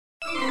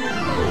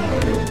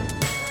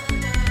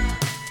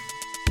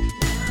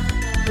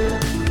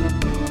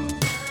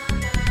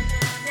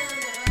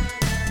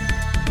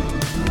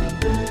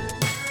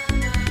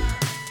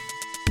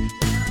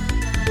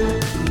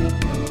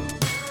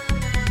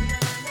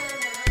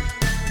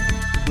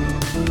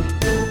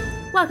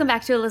Welcome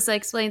back to Alyssa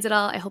Explains It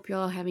All. I hope you're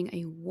all having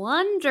a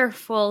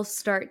wonderful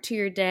start to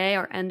your day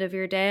or end of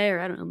your day, or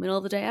I don't know, middle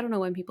of the day. I don't know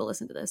when people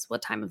listen to this,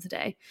 what time of the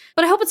day,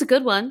 but I hope it's a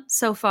good one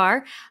so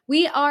far.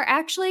 We are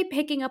actually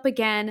picking up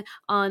again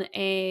on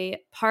a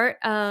part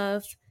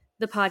of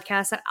the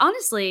podcast that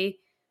honestly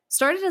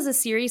started as a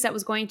series that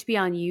was going to be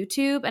on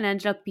YouTube and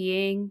ended up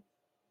being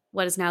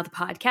what is now the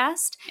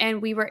podcast.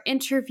 And we were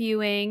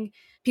interviewing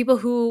people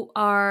who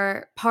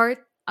are part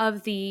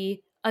of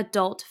the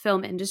adult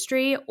film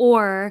industry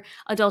or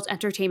adult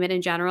entertainment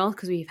in general,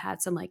 because we've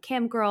had some like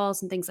cam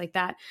girls and things like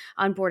that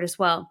on board as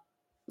well.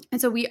 And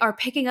so we are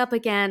picking up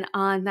again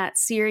on that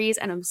series,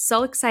 and I'm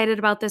so excited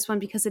about this one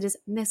because it is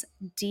Miss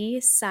Dee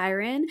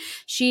Siren.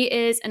 She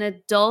is an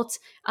adult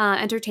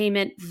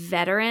entertainment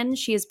veteran.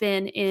 She has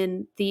been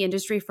in the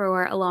industry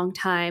for a long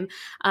time,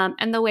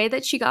 and the way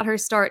that she got her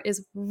start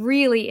is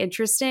really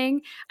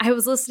interesting. I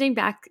was listening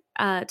back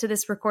to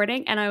this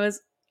recording, and I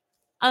was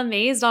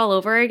amazed all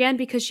over again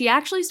because she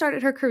actually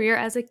started her career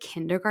as a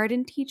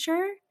kindergarten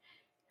teacher,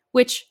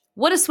 which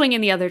what a swing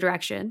in the other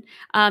direction.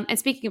 And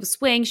speaking of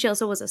swing, she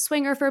also was a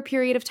swinger for a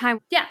period of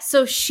time. Yeah,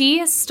 so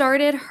she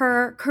started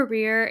her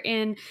career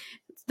in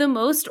the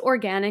most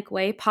organic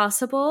way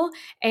possible.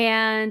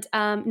 And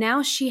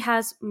now she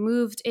has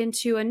moved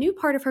into a new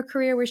part of her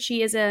career where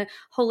she is a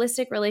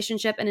holistic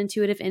relationship and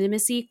intuitive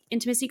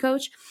intimacy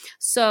coach.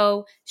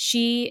 So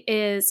she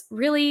is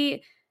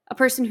really a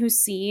person who's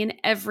seen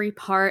every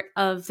part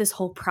of this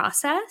whole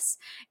process.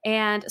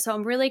 And so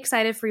I'm really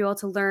excited for you all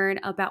to learn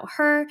about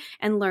her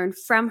and learn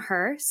from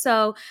her.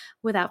 So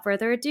without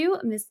further ado,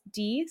 Miss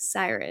Dee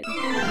Siren.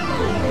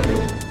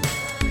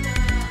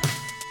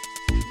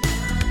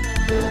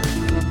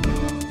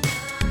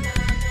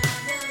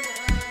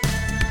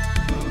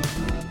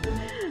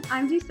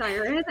 I'm Dee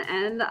Siren,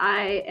 and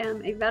I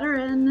am a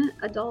veteran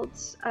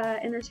adult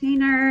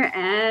entertainer,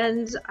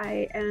 and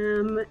I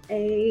am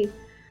a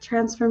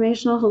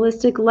transformational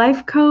holistic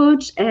life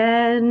coach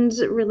and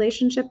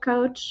relationship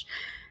coach,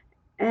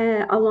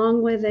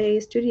 along with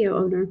a studio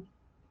owner.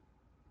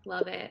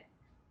 Love it.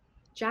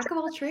 Jack of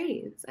all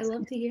trades. I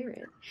love to hear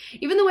it.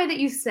 Even the way that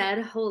you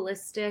said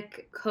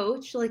holistic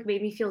coach like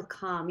made me feel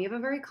calm. You have a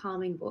very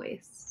calming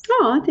voice.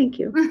 Oh, thank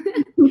you.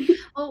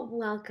 Oh,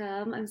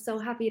 welcome. I'm so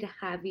happy to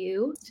have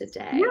you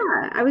today.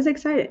 Yeah, I was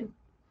excited.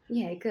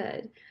 Yeah,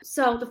 good.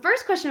 So the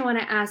first question I want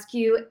to ask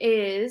you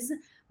is,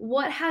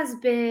 what has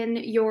been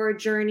your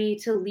journey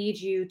to lead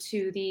you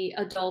to the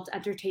adult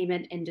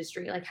entertainment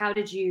industry? Like, how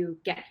did you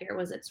get here?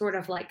 Was it sort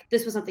of like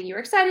this was something you were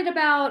excited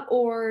about,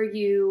 or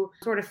you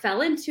sort of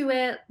fell into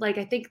it? Like,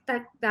 I think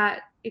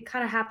that it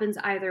kind of happens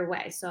either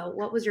way. So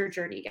what was your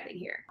journey getting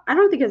here? I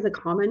don't think it's a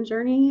common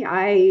journey.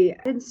 I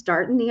didn't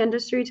start in the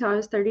industry till I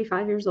was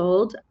 35 years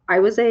old. I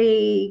was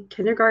a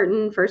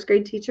kindergarten first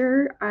grade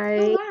teacher.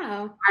 Oh,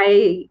 wow.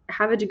 I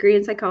have a degree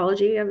in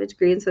psychology. I have a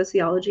degree in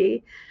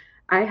sociology.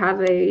 I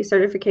have a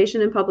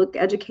certification in public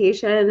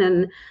education,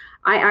 and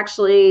I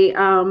actually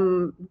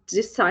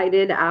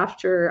decided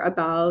after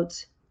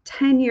about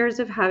 10 years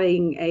of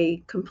having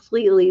a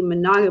completely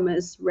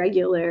monogamous,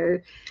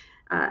 regular,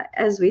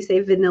 as we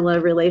say,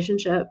 vanilla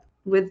relationship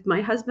with my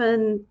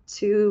husband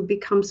to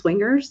become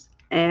swingers.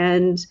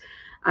 And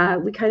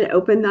we kind of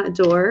opened that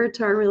door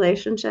to our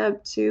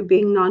relationship to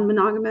being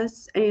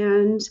non-monogamous.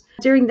 And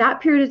during that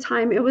period of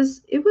time, it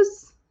was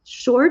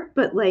short,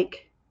 but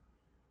like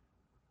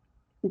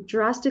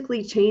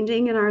drastically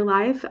changing in our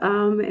life.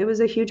 It was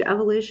a huge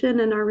evolution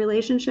in our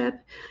relationship,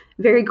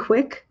 very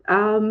quick.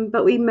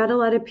 But we met a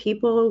lot of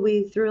people.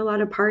 We threw a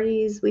lot of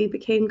parties. We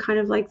became kind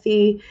of like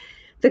the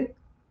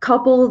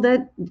couple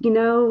that,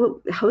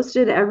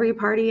 hosted every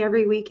party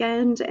every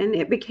weekend. And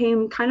it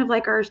became kind of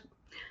like our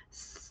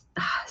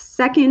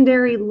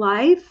secondary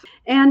life.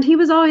 And he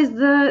was always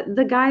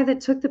the guy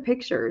that took the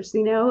pictures,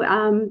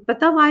 but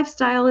the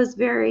lifestyle is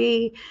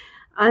very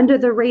under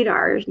the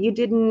radar. You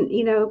didn't,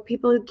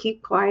 people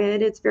keep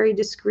quiet. It's very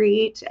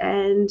discreet.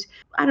 And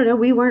I don't know,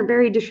 we weren't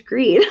very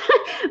discreet.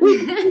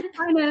 we were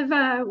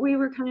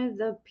kind of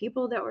the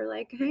people that were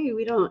like, hey,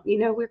 we don't,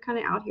 we're kind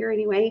of out here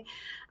anyway.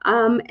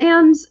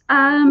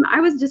 I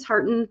was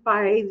disheartened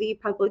by the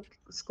public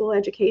school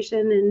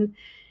education, and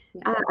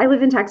I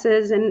live in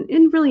Texas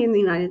and really in the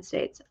United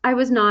States. I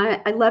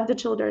loved the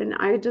children.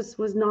 I just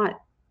was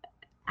not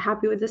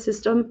happy with the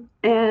system.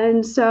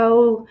 And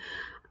so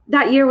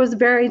that year was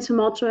very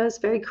tumultuous,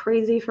 very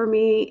crazy for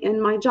me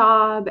in my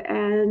job.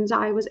 And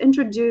I was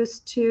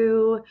introduced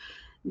to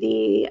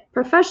the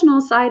professional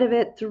side of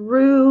it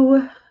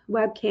through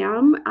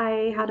webcam.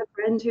 I had a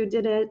friend who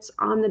did it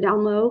on the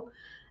down low,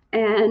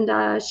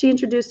 and she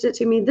introduced it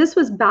to me. This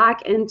was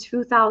back in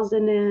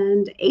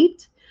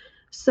 2008.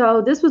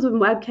 So this was when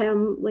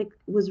webcam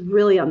was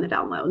really on the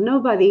down low.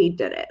 Nobody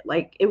did it.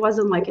 It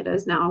wasn't like it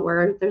is now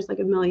where there's like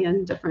a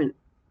million different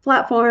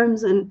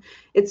platforms and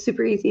it's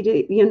super easy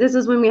to, this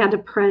is when we had to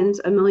print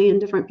a million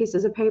different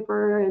pieces of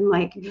paper and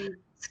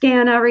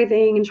scan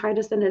everything and try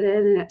to send it in,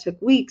 and it took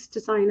weeks to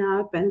sign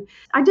up. And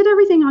I did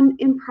everything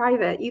in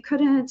private. You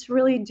couldn't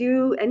really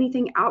do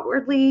anything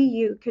outwardly.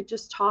 You could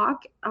just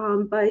talk,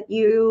 but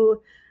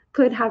you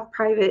could have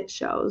private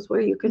shows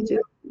where you could do,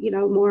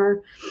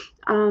 more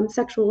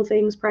sexual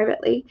things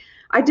privately.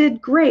 I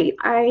did great.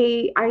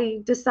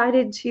 I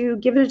decided to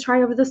give it a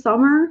try over the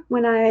summer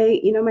when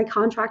my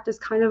contract is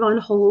kind of on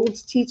hold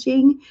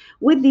teaching,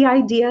 with the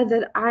idea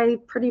that I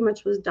pretty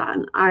much was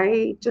done.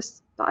 I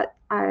just thought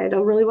I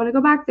don't really want to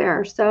go back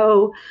there.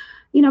 So,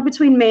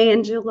 between May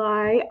and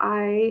July,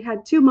 I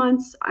had 2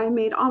 months. I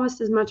made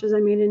almost as much as I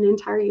made an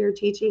entire year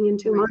teaching in Oh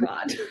two my months.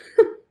 God.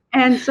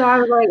 And so I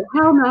was like,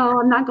 hell no,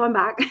 I'm not going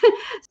back.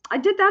 I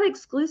did that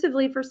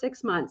exclusively for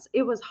 6 months.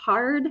 It was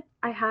hard.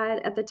 I had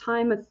at the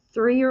time a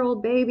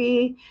 3-year-old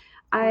baby.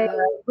 I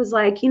Wow. was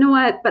like, you know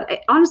what?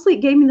 But honestly,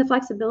 it gave me the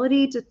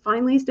flexibility to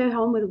finally stay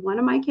home with one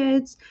of my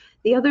kids.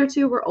 The other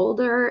two were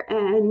older,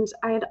 and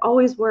I had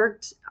always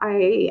worked.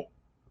 I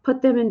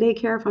put them in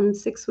daycare from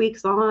 6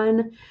 weeks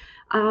on.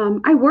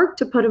 I worked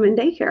to put them in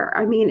daycare.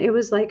 I mean, it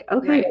was like,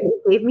 okay, Right.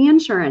 it gave me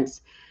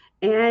insurance.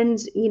 And,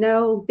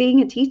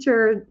 being a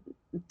teacher,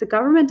 the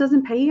government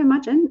doesn't pay you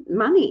much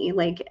money.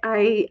 Like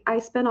I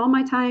spent all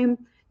my time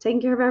taking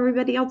care of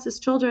everybody else's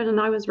children,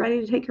 and I was ready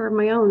to take care of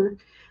my own.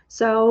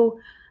 So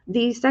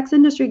the sex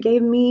industry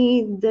gave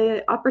me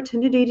the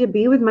opportunity to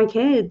be with my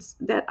kids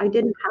that I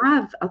didn't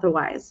have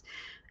otherwise.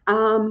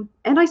 And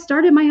I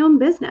started my own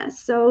business.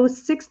 So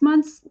 6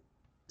 months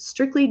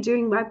strictly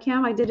doing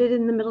webcam. I did it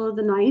in the middle of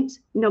the night.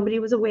 Nobody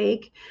was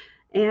awake.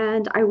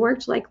 And I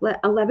worked like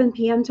 11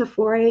 p.m. to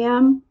 4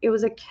 a.m. It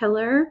was a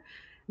killer.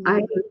 I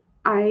Mhm.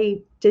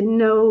 I didn't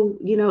know,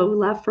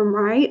 left from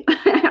right.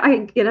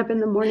 I get up in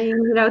the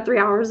morning, 3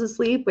 hours of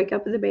sleep, wake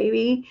up with the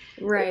baby,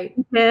 Right.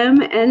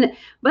 him,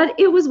 but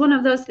it was one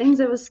of those things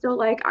that was still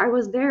like I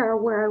was there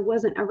where I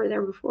wasn't ever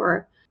there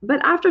before.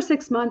 But after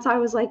 6 months, I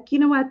was like, you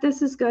know what,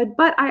 this is good.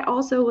 But I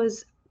also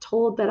was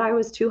told that I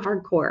was too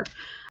hardcore,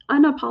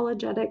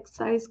 unapologetic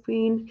size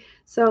queen.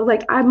 So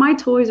like my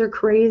toys are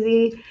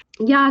crazy.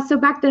 Yeah, so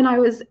back then I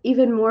was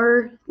even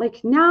more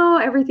like, now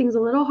everything's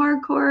a little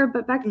hardcore,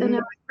 but back then it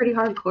Mhm. was pretty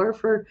hardcore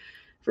for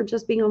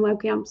just being on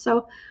webcam.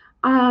 So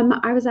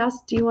I was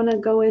asked, do you want to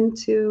go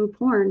into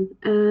porn?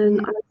 And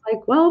Mhm. I was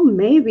like, well,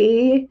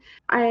 maybe.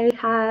 I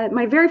had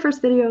my very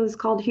first video was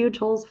called Huge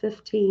Holes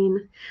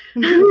 15.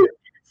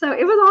 So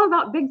it was all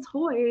about big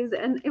toys,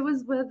 and it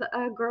was with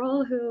a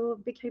girl who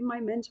became my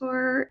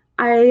mentor.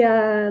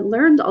 I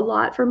learned a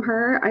lot from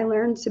her. I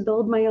learned to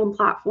build my own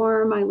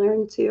platform. I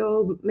learned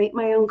to make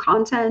my own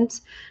content.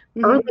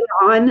 Early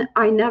Mhm. on,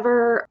 I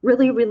never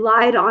really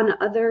relied on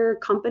other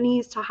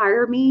companies to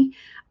hire me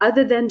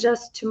other than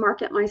just to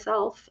market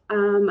myself.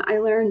 I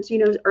learned,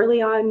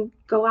 early on,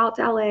 go out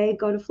to LA,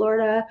 go to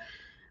Florida,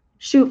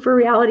 shoot for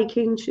Reality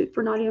King, shoot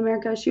for Naughty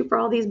America, shoot for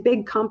all these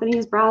big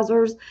companies,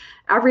 browsers,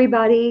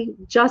 everybody,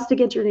 just to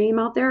get your name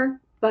out there.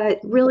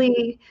 But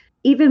really,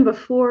 even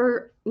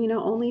before,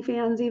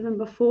 OnlyFans, even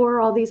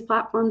before all these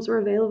platforms were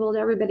available to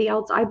everybody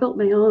else, I built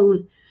my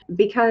own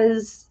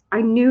because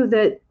I knew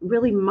that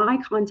really my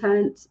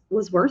content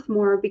was worth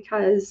more,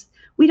 because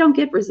we don't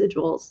get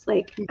residuals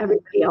like Mhm.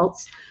 everybody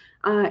else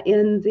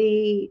in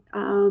the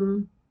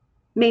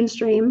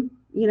mainstream.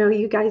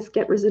 You guys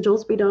get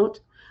residuals, we don't.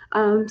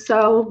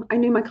 So I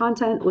knew my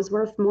content was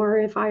worth more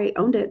if I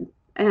owned it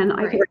and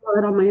I could Right. sell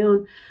it on my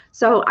own.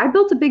 So I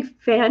built a big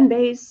fan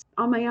base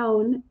on my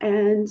own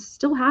and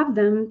still have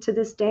them to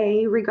this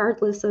day,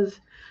 regardless of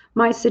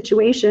my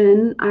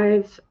situation.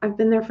 I've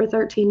been there for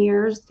 13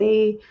 years.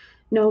 They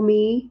know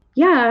me.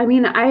 Yeah, I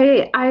mean,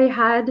 I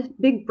had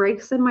big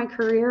breaks in my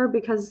career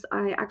because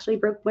I actually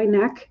broke my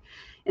neck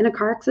in a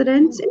car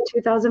accident Oh. in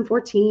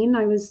 2014.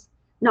 I was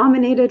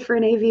nominated for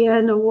an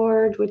AVN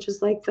award, which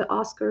is like the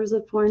Oscars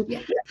of porn,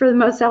 Yeah. for the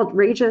most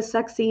outrageous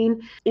sex scene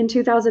in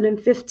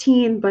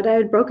 2015. But I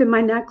had broken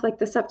my neck like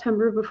the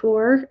September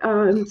before,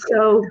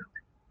 so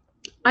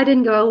I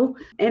didn't go,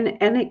 and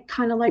it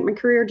kind of like my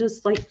career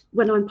just like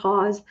went on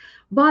pause.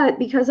 But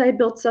because I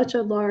built such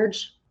a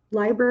large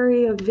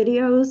library of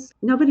videos,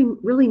 nobody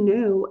really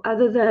knew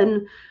other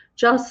than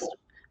just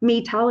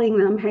me telling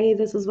them, hey,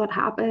 this is what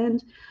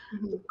happened.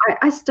 Mhm.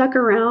 I stuck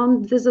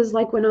around. This is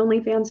like when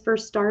OnlyFans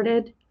first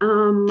started.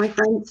 My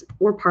friends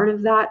were part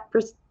of that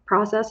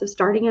process of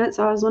starting it.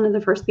 So I was one of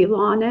the first people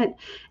on it.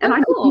 And Oh, I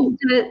just cool.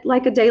 used it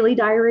like a daily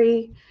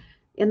diary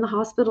in the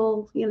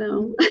hospital,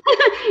 Mhm.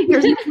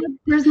 here's,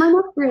 here's my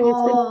neck brace.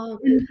 Oh,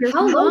 And here's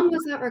how my long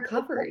was that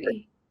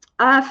recovery?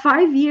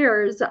 5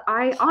 years.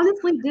 I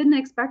honestly didn't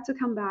expect to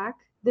come back.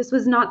 This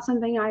was not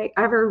something I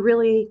ever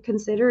really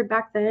considered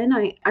back then.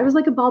 I was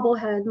like a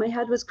bobblehead. My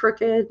head was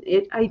crooked.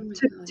 I Oh my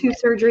took God. 2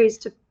 surgeries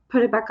to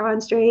put it back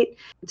on straight.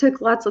 Took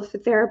lots of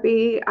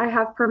therapy. I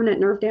have permanent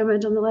nerve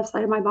damage on the left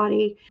side of my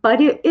body. But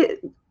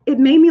it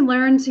made me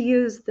learn to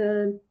use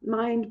the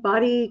mind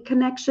body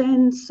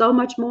connection so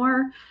much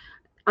more.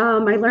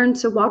 I learned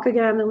to walk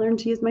again. I learned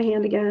to use my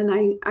hand again.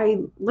 I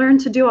learned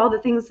to do all the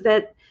things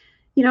that,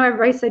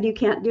 everybody said you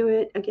can't do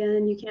it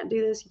again. You can't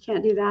do this. You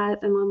can't do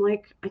that. And I'm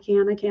like, I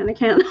can, I can, I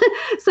can.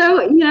 So,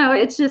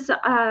 it's just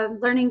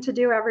learning to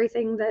do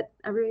everything that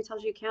everybody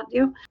tells you can't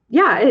do.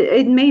 Yeah,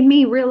 it made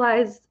me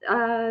realize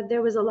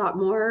there was a lot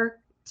more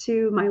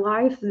to my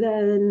life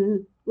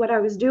than what I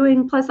was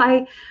doing. Plus,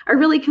 I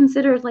really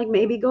considered like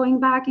maybe going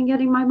back and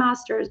getting my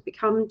master's,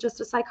 become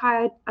just a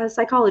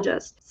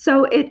psychologist.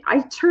 So I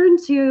turned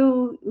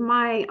to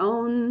my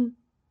own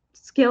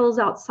skills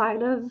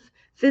outside of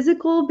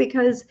physical,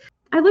 because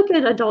I look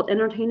at adult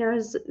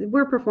entertainers,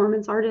 we're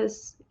performance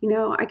artists.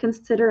 I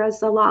consider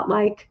us a lot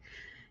like,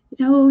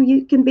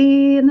 you can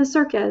be in the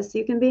circus,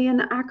 you can be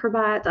an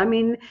acrobat. I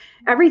mean,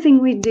 everything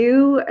we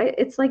do,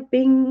 it's like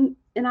being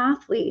an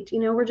athlete.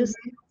 We're just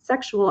Mhm.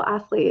 sexual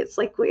athletes.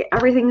 Like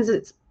everything is,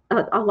 it's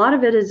a lot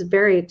of it is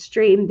very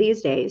extreme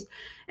these days.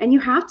 And you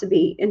have to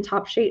be in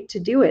top shape to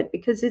do it,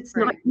 because it's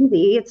not Right.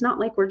 easy. It's not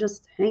like we're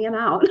just hanging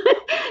out.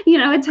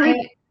 It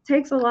I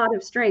takes a lot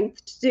of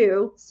strength to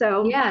do.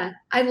 So Yeah,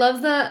 I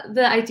love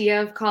the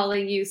idea of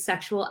calling you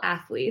sexual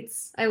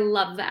athletes. I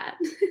love that.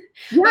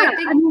 yeah, But I I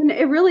think mean,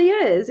 it really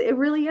is. It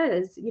really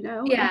is.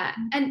 yeah,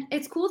 and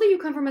it's cool that you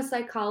come from a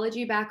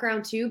psychology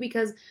background too,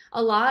 because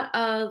a lot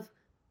of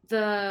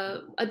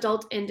the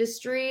adult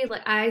industry,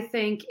 like I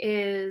think,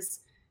 is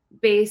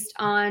based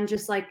on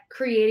just like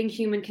creating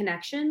human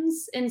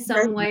connections in some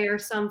Right. way or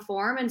some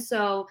form. And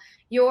so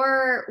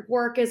your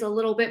work is a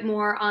little bit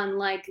more on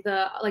like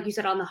you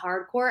said, on the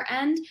hardcore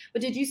end.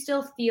 But did you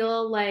still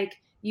feel like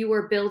you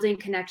were building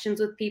connections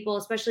with people,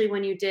 especially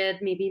when you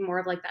did maybe more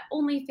of like that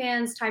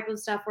OnlyFans type of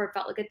stuff where it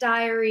felt like a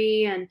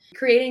diary and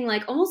creating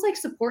like almost like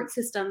support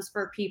systems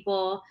for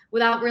people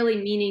without really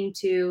meaning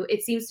to?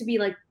 It seems to be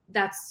like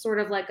that's sort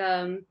of like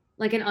an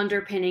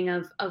underpinning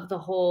of the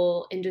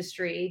whole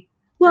industry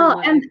from Well,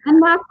 what and I've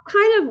and that's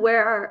kind of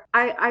where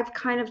I've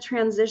kind of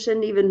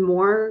transitioned even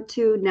more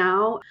to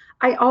now.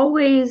 I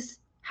always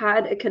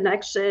had a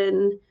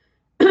connection,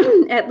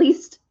 at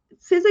least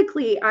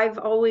physically. I've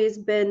always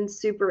been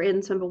super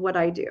into what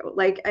I do.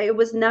 Like it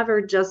was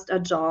never just a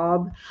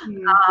job,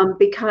 heard.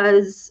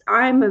 because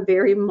I'm a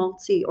very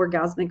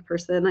multi-orgasmic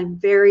person. I'm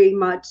very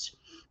much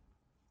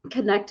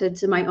connected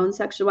to my own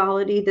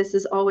sexuality. This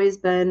has always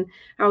been,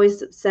 I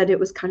always said it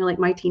was kind of like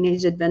my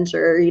teenage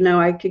adventure.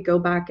 I could go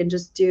back and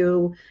just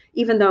do,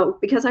 even though,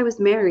 because I was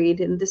married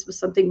and this was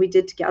something we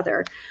did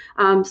together.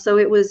 So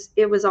it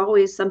was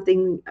always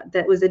something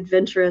that was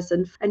adventurous,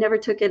 and I never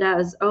took it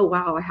as, oh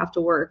wow, I have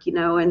to work, and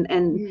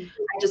Mhm.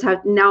 I just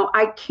have. Now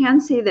I can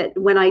say that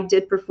when I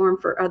did perform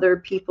for other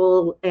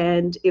people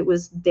and it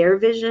was their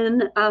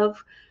vision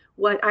of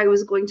what I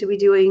was going to be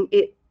doing,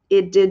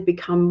 it did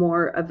become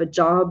more of a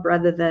job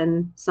rather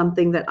than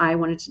something that I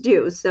wanted to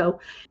do. So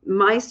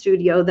my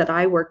studio that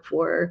I work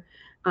for,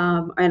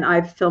 and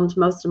I've filmed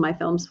most of my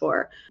films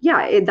for,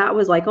 yeah, that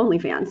was like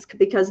OnlyFans,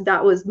 because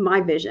that was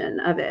my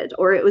vision of it,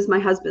 or it was my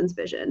husband's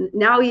vision.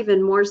 Now,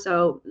 even more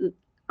so,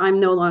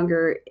 I'm no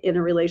longer in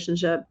a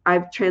relationship.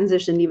 I've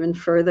transitioned even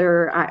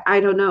further.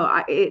 I don't know.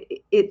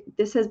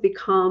 This has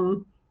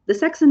become, the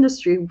sex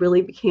industry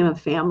really became a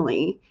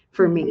family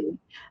for Mhm. me.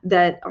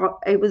 That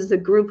it was a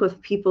group of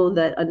people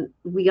that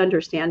we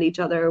understand each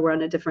other. We're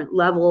on a different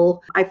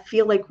level. I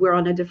feel like we're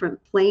on a different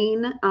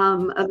plane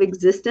of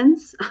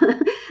existence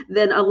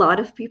than a lot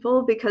of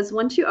people, because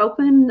once you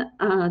open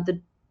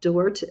the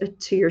door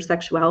to your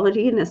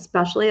sexuality, and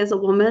especially as a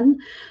woman,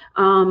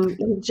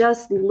 you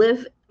just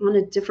live on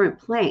a different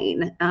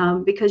plane,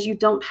 because you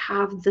don't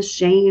have the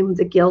shame,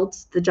 the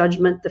guilt, the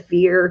judgment, the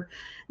fear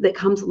that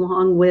comes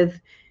along with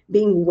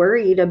being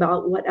worried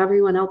about what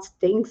everyone else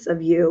thinks of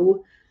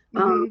you.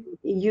 Mhm.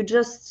 You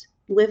just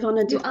live on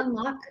a You different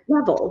unlock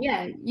level.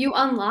 Yeah, you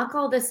unlock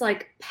all this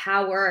like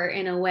power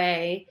in a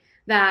way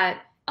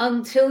that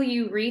until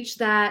you reach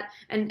that.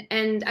 And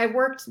I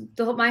worked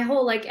my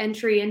whole like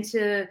entry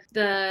into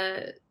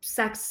the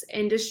sex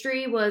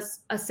industry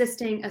was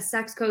assisting a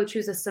sex coach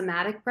who's a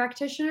somatic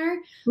practitioner.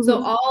 So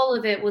Mhm. all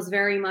of it was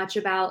very much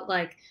about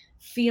like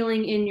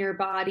feeling in your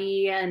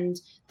body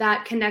and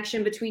that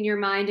connection between your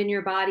mind and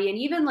your body. And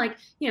even like,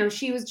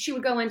 she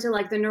would go into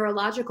like the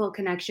neurological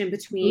connection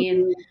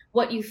between Mhm.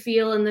 what you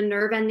feel in the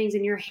nerve endings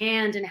in your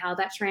hand and how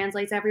that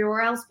translates everywhere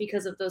else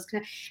because of those.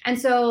 And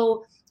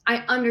so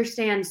I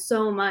understand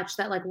so much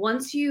that like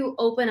once you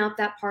open up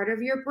that part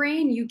of your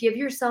brain, you give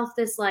yourself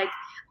this like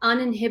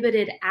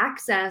uninhibited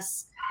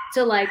access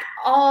to like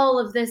all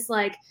of this,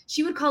 like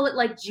she would call it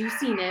like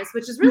juiciness,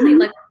 which is really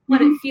Mhm. like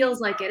what it Mhm.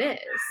 feels like it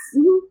is.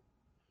 Mhm.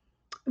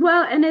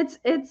 Well, and it's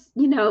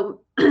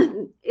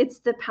it's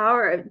the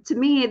power of, to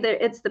me,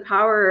 that it's the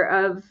power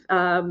of,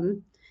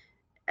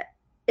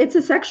 it's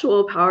a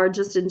sexual power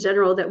just in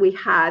general that we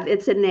have.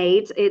 It's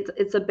innate.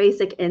 It's a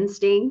basic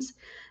instinct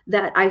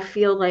that I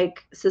feel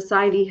like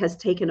society has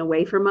taken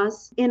away from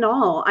us. In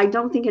all, I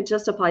don't think it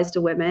just applies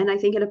to women. I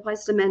think it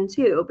applies to men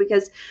too,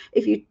 because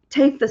if you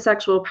take the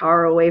sexual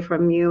power away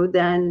from you,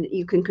 then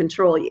you can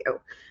control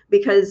you,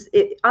 because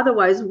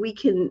otherwise we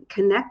can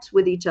connect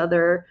with each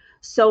other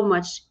so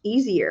much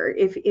easier.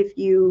 If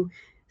you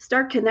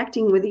start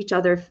connecting with each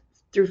other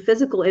through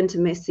physical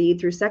intimacy,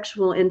 through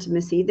sexual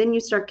intimacy, then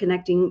you start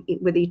connecting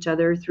with each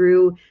other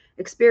through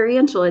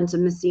experiential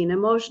intimacy and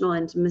emotional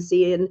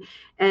intimacy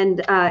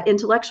and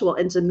intellectual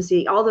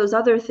intimacy. All those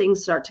other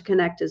things start to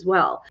connect as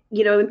well.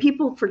 And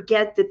people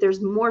forget that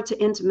there's more to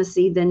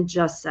intimacy than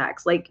just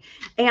sex.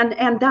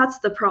 And that's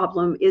the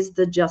problem, is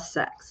the just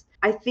sex.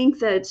 I think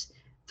that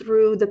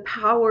through the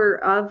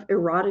power of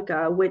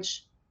erotica,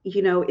 which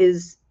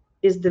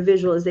is the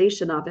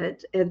visualization of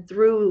it, and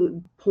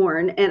through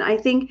porn. And I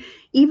think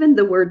even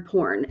the word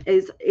porn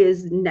has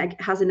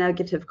a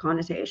negative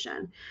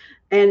connotation.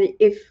 And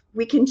if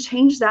we can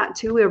change that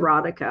to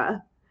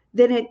erotica,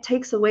 then it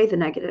takes away the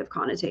negative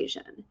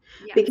connotation.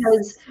 Yes.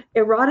 Because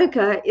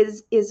erotica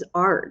is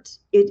art.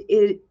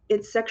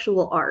 It's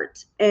sexual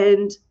art.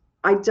 And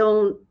I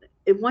don't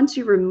once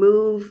you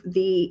remove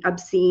the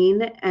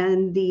obscene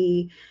and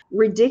the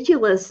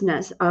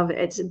ridiculousness of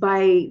it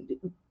by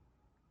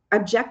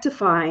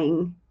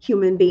objectifying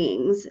human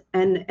beings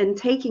and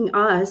taking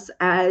us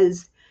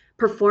as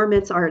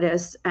performance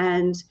artists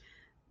and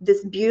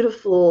this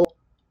beautiful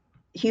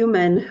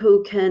human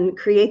who can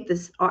create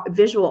this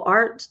visual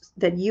art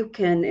that you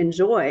can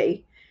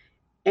enjoy,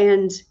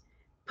 and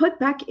put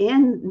back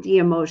in the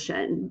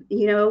emotion,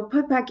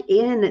 put back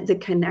in the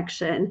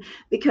connection.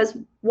 Because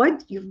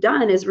what you've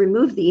done is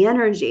remove the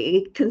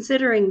energy.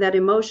 Considering that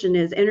emotion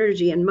is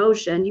energy in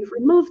motion, you've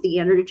removed the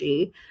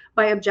energy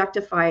by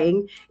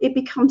objectifying. It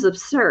becomes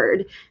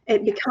absurd.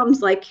 It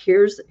becomes like,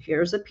 here's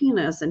a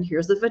penis and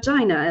here's a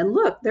vagina, and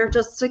look, they're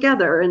just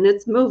together and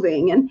it's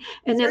moving, and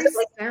it's it's very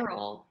like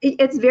sterile.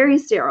 It's very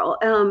sterile.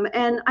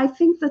 And I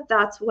think that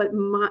that's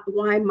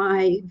why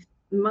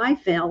my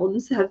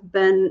films have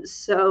been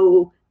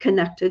so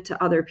connected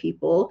to other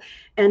people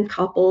and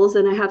couples,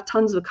 and I have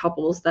tons of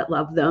couples that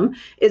love them,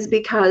 is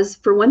because,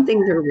 for one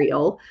thing, they're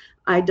real.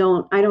 I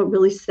don't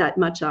really set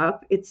much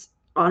up. It's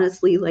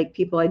honestly like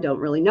people I don't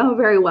really know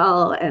very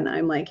well, and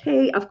I'm like,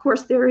 hey, of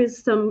course there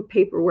is some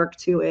paperwork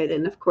to it,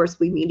 and of course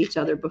we meet each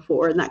other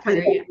before and that kind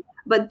of thing.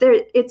 But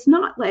it's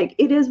not like,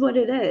 it is what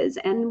it is.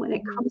 And when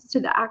it comes to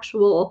the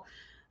actual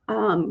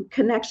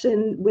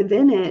connection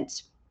within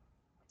it,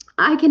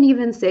 I can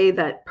even say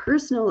that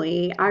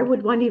personally, I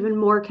would want even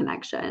more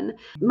connection.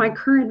 My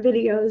current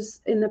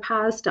videos in the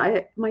past,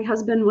 my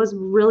husband was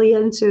really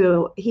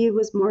he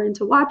was more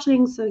into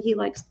watching, so he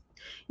likes,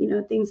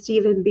 things to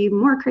even be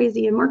more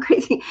crazy and more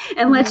crazy.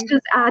 And let's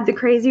just add the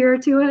crazier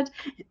to it.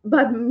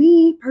 But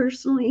me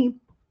personally,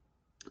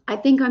 I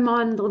think I'm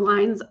on the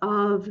lines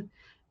of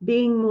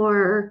being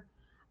more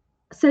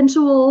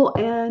sensual,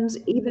 and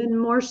even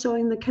more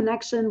showing the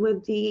connection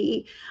with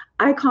the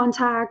eye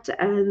contact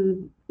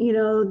and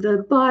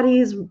the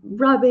body's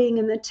rubbing,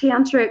 and the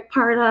tantric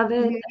part of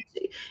it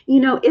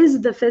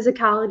is the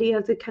physicality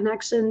of the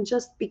connection,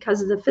 just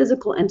because of the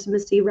physical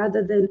intimacy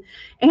rather than,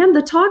 and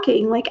the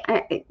talking. Like,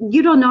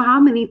 you don't know how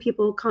many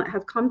people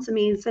have come to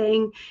me and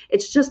saying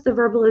it's just the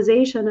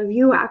verbalization of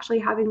you actually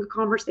having a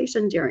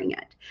conversation during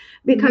it,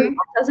 because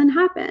that doesn't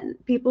happen.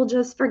 People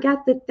just forget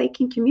that they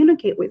can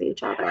communicate with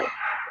each other.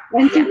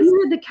 And to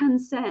hear the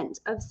consent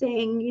of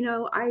saying,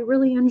 I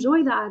really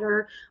enjoy that,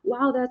 or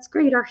wow, that's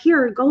great, or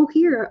here, go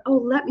here, oh,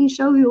 let me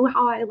show you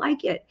how I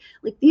like it.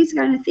 Like, these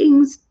kind of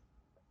things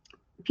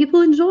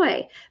people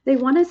enjoy. They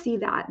want to see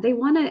that. They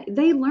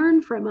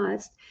learn from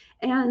us.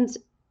 And,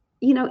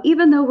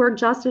 even though we're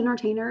just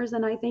entertainers,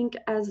 and I think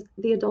as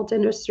the adult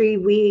industry,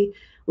 we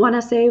want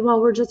to say,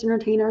 well, we're just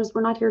entertainers,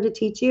 we're not here to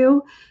teach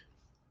you.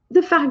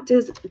 The fact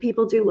is,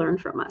 people do learn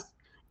from us.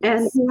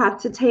 And you have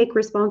to take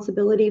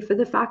responsibility for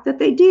the fact that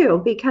they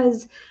do,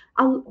 because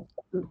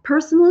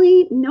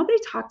personally, nobody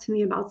talked to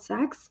me about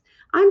sex.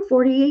 I'm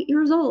 48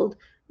 years old.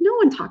 No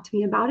one talked to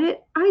me about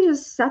it. I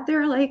just sat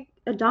there like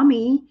a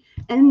dummy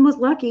and was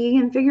lucky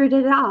and figured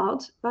it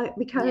out. But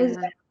because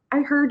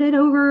I heard it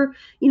over,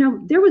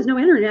 there was no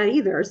internet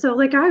either. So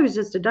like, I was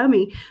just a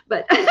dummy.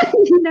 But,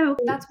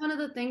 That's one of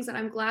the things that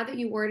I'm glad that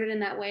you worded in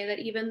that way, that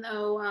even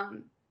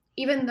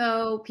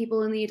though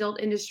people in the adult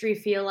industry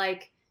feel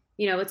like,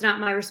 it's not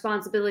my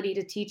responsibility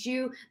to teach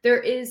you, there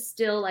is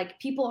still, like,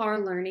 people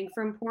are learning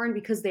from porn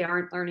because they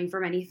aren't learning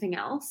from anything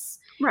else.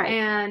 Right.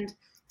 And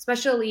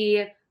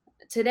especially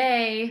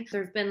today,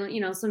 there've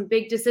been, some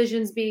big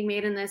decisions being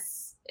made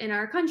in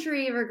our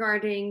country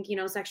regarding,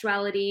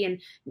 sexuality,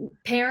 and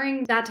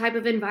pairing that type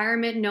of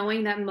environment,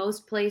 knowing that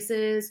most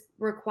places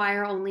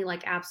require only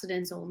like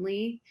abstinence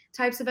only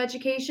types of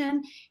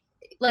education.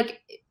 Like,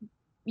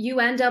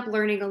 you end up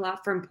learning a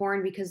lot from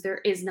porn because there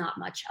is not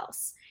much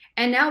else.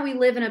 And now we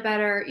live in a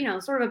better,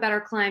 sort of a better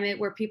climate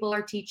where people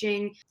are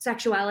teaching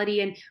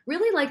sexuality and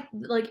really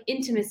like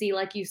intimacy,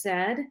 like you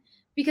said,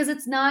 because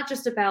it's not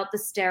just about the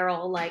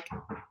sterile, like,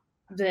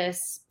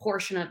 this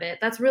portion of it.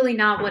 That's really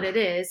not what it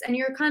is. And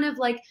you're kind of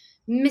like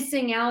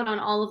missing out on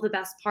all of the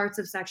best parts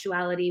of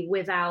sexuality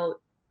without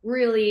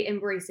really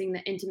embracing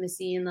the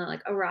intimacy and the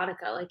like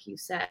erotica, like you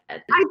said. I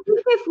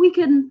think if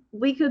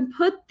we can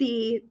put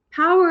the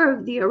power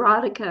of the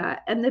erotica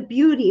and the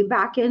beauty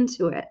back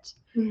into it,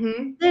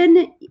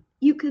 then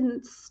you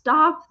can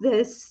stop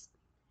this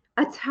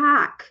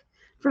attack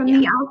from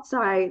the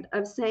outside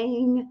of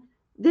saying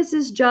this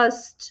is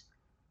just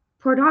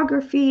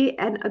pornography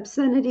and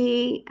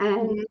obscenity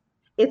and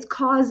it's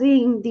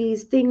causing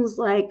these things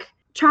like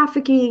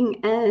trafficking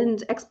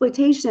and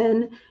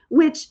exploitation,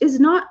 which is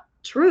not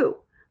true.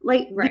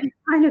 Like Right. these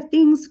kind of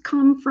things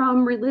come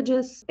from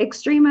religious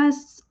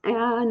extremists,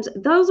 and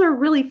those are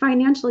really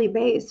financially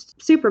based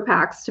super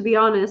PACs, to be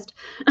honest,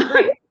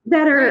 Right.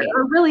 that Right.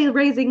 are really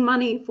raising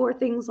money for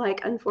things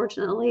like,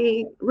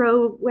 unfortunately,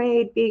 Roe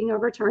Wade being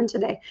overturned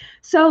today.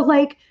 So,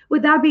 like,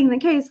 with that being the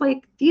case,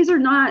 like these are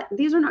not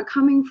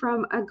coming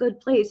from a good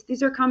place.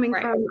 These are coming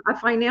Right. from a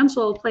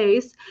financial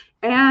place,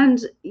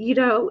 and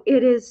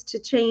it is to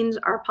change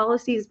our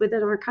policies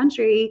within our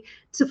country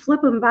to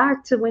flip them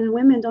back to when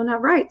women don't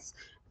have rights.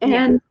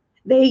 Yeah. And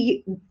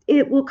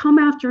it will come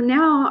after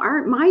now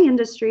my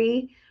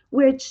industry,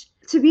 which,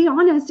 to be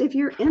honest, if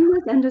you're in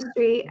this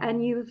industry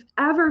and you've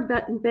ever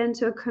been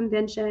to a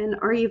convention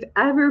or you've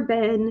ever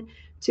been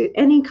to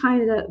any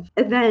kind of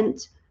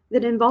event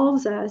that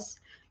involves us,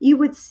 you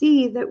would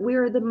see that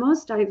we're the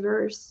most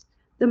diverse,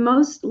 the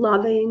most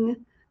loving,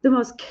 the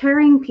most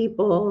caring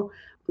people.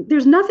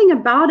 There's nothing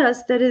about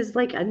us that is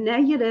like a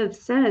negative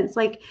sense.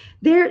 Like,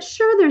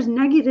 there's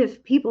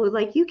negative people.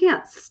 Like, you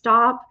can't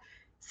stop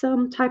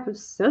some type of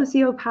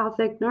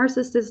sociopathic,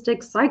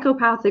 narcissistic,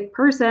 psychopathic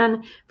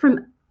person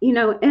from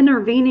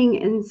intervening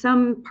in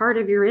some part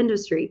of your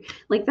industry.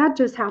 Like, that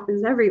just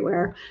happens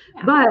everywhere.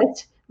 Yeah.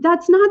 But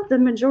that's not the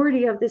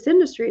majority of this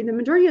industry. The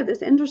majority of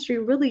this industry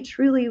really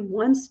truly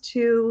wants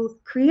to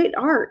create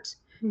art.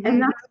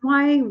 And that's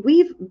why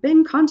we've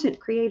been content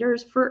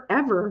creators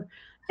forever.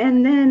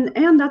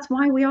 And that's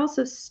why we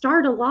also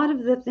start a lot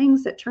of the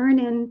things that turn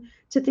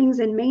into things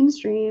in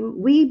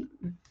mainstream. We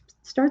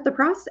start the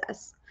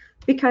process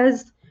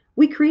because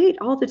we create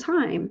all the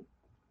time,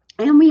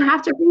 and we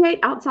have to create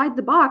outside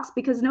the box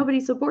because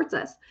nobody supports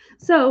us.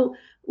 So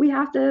we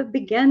have to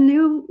begin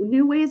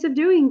new ways of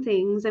doing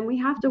things, and we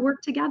have to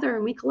work together,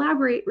 and we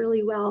collaborate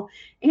really well,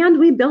 and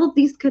we build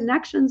these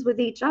connections with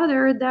each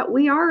other that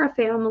we are a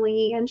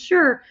family. And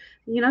sure,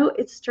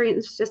 it's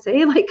strange to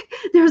say like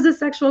there's a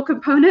sexual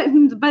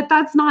component, but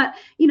that's not,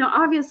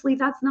 obviously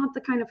that's not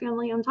the kind of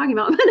family I'm talking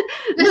about.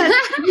 But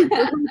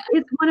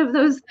it's one of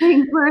those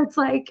things where it's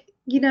like,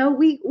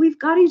 we've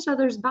got each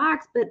other's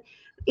backs, but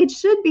it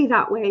should be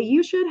that way.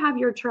 You should have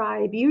your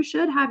tribe. You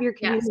should have your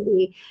Yes.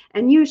 community,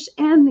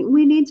 and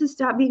we need to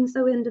stop being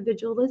so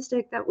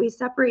individualistic that we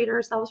separate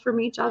ourselves from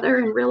each other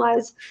and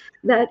realize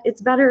that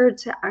it's better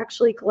to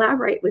actually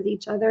collaborate with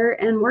each other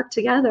and work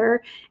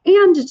together,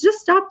 and just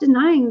stop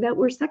denying that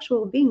we're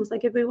sexual beings.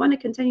 Like, if we want to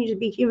continue to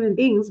be human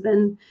beings,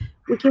 then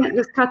we can't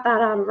just cut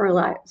that out of our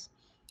lives.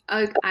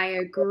 I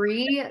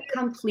agree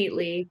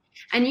completely.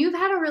 And you've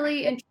had a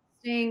really interesting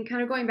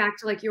kind of going back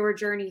to like your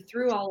journey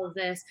through all of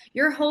this.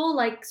 Your whole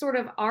like sort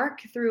of arc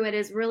through it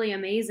is really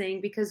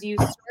amazing because you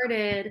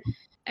started,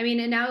 I mean,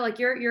 and now like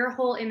your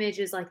whole image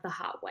is like the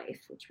hot wife,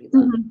 which we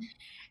love. Mm-hmm.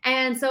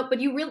 And so, but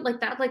you really like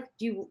that, like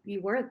you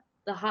were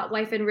the hot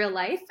wife in real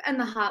life and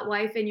the hot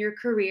wife in your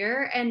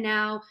career, and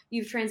now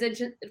you've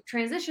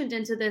transitioned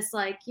into this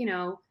like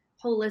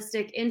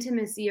holistic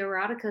intimacy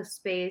erotica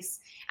space,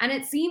 and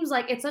it seems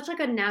like it's such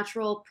like a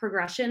natural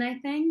progression, I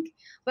think.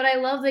 But I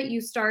love that you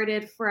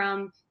started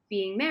from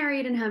being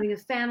married and having a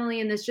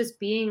family and this just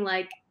being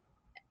like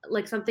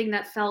something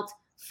that felt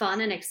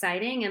fun and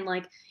exciting, and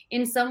like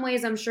in some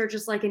ways I'm sure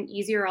just like an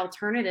easier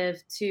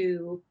alternative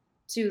to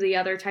the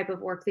other type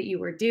of work that you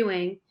were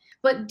doing.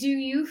 But do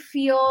you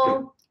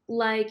feel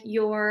like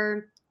you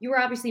were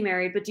obviously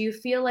married, but do you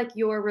feel like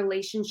your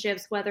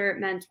relationships, whether it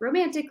meant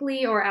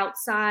romantically or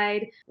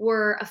outside,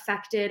 were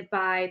affected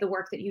by the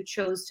work that you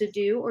chose to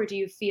do? Or do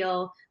you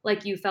feel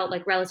like you felt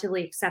like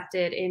relatively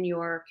accepted in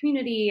your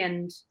community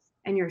and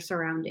your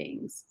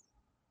surroundings?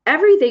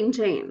 Everything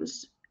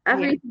changed. Yeah.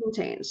 Everything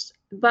changed.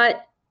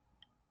 But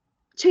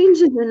change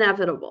is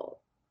inevitable.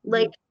 Mhm.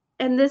 Like,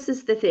 and this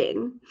is the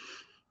thing.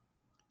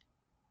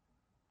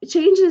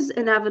 Change is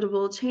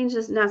inevitable, change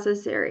is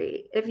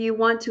necessary if you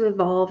want to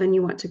evolve and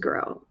you want to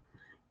grow.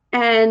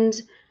 And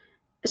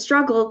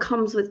struggle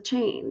comes with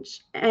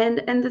change. And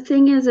the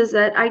thing is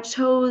that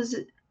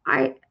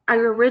I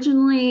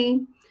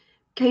originally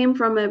came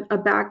from a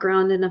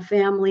background in a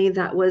family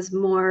that was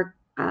more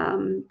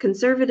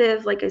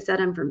conservative. Like I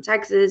said, I'm from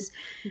Texas.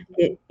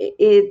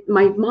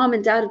 My mom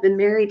and dad have been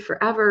married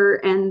forever,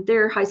 and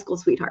they're high school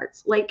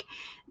sweethearts. Like,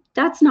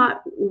 that's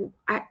not,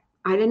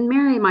 I didn't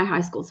marry my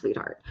high school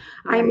sweetheart.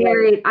 Right.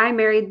 I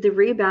married the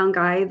rebound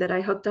guy that I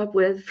hooked up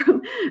with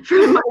from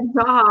my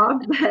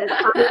job, that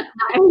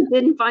I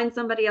didn't find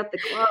somebody at the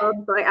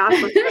club, so I asked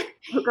them to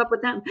hook up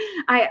with them.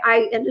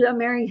 I ended up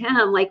marrying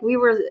him. Like, we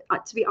were,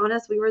 to be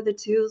honest, we were the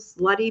two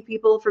slutty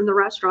people from the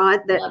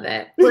restaurant that Love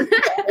it. were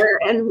together,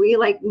 and we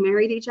like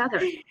married each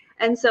other.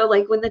 And so,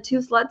 like, when the two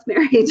sluts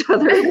marry each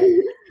other,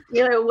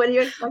 what do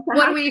you expect to What do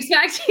happen? we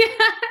expect?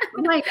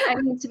 Like, I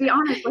mean, to be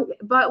honest, like,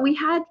 but we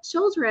had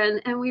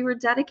children, and we were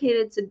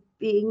dedicated to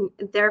being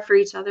there for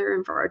each other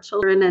and for our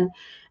children.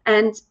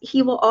 And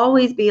he will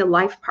always be a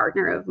life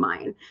partner of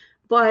mine.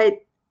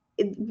 But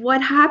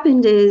what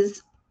happened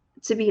is,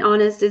 to be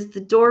honest, is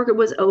the door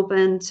was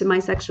open to my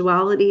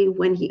sexuality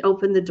when he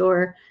opened the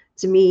door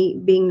to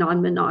me being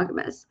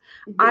non-monogamous.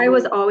 I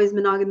was always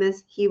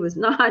monogamous. He was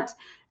not.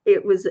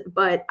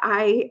 But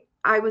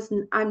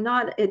I'm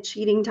not a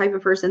cheating type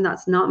of person.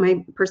 That's not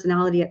my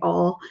personality at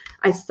all.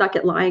 I suck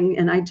at lying,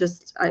 and I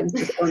just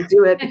don't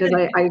do it because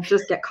I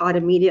just get caught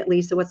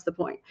immediately. So what's the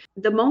point?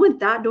 The moment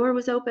that door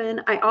was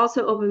open, I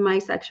also opened my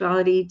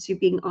sexuality to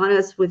being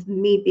honest with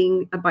me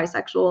being a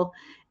bisexual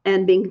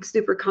and being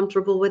super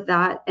comfortable with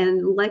that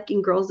and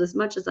liking girls as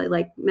much as I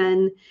like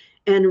men,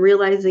 and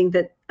realizing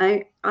that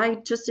I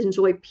just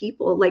enjoy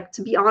people. Like,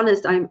 to be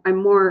honest, I'm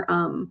more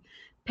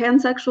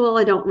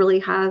pansexual. I don't really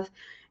have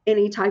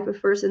any type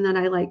of person that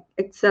I like,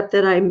 except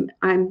that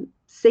I'm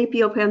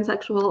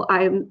sapiopansexual.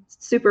 I'm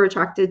super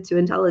attracted to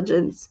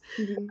intelligence,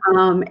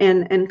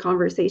 and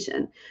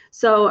conversation.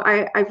 So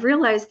I've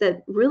realized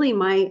that really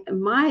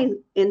my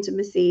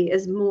intimacy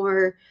is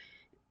more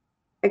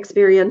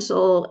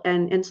experiential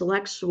and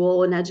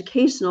intellectual and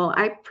educational.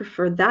 I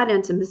prefer that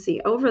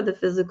intimacy over the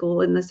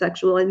physical and the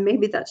sexual, and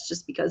maybe that's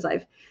just because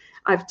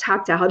I've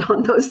tapped out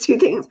on those two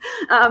things.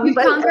 You've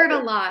But conquered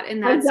a lot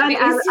in that space.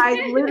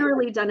 I've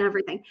literally done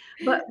everything.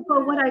 But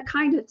what I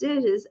kind of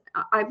did is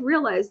I've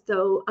realized,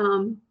 though,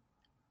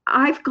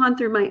 I've gone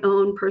through my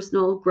own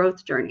personal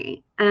growth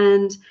journey,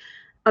 and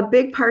a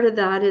big part of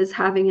that is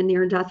having a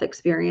near-death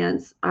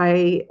experience.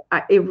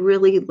 It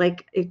really,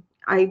 like,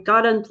 I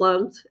got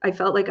unplugged. I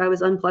felt like I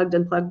was unplugged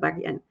and plugged back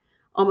in,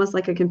 almost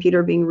like a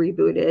computer being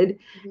rebooted.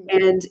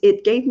 And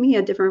it gave me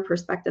a different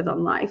perspective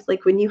on life.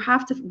 Like, when you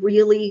have to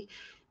really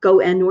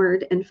go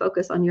inward and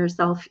focus on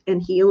yourself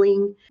and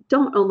healing,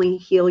 don't only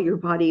heal your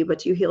body,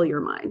 but you heal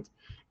your mind.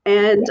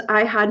 And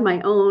I had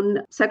my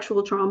own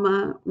sexual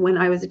trauma when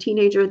I was a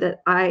teenager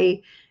that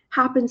I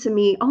happened to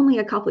me only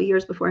a couple of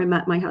years before I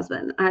met my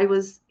husband.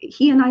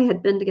 He and I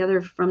had been together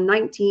from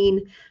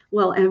 19,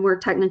 well, and we're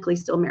technically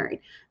still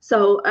married.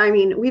 So, I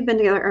mean, we've been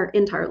together our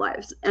entire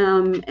lives.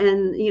 And,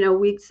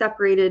 we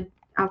separated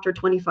after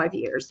 25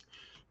 years.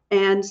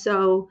 And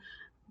so,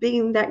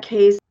 being that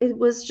case, it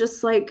was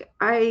just like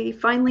I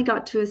finally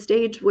got to a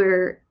stage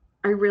where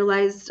I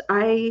realized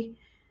I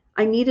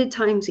needed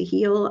time to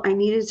heal. I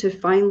needed to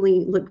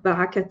finally look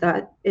back at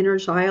that inner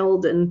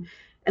child and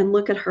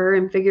look at her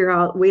and figure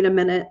out, wait a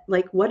minute,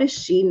 like, what does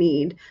she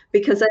need?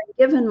 Because I'd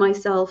given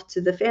myself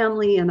to the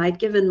family, and I'd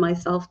given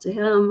myself to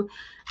him,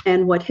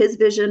 and what his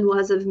vision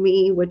was of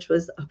me, which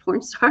was a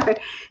porn star.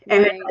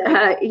 And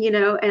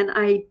and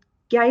I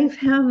gave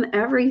him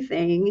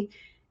everything,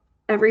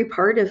 every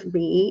part of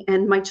me,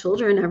 and my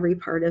children every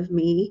part of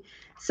me.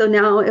 So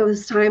now it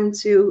was time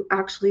to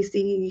actually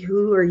see,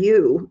 who are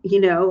you,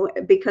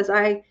 because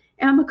I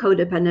am a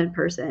codependent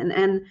person,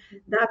 and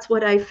that's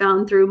what I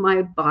found through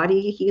my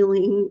body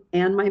healing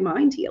and my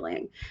mind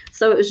healing.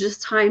 So it was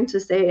just time to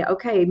say,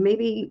 okay,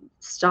 maybe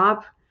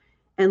stop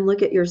and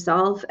look at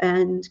yourself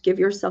and give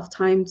yourself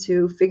time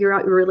to figure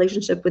out your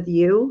relationship with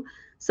you,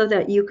 so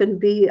that you can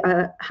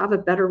have a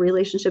better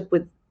relationship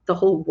with the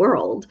whole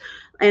world.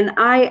 And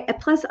I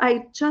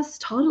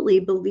just totally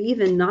believe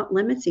in not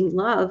limiting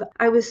love.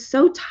 I was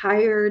so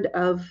tired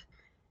of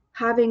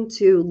having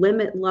to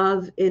limit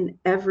love in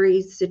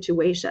every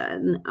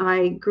situation.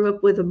 I grew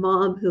up with a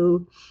mom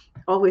who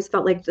always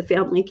felt like the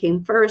family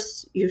came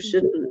first. You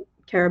shouldn't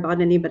care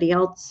about anybody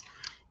else.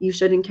 You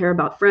shouldn't care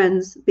about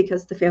friends,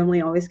 because the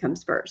family always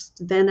comes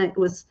first. Then it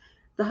was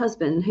the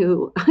husband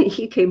who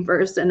he came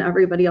first, and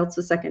everybody else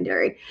was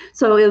secondary.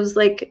 So it was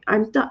like,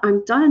 I'm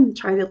done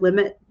trying to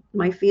limit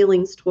my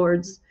feelings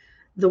towards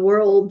the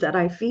world that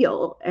I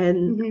feel.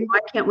 And why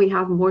can't we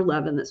have more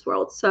love in this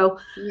world? So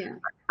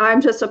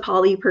I'm just a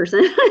poly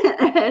person,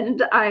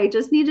 and I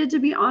just needed to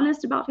be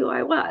honest about who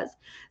I was.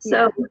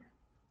 So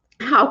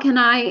how can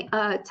I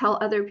tell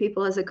other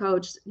people as a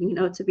coach,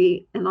 to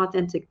be an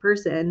authentic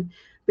person?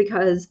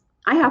 Because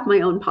I have my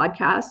own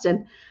podcast,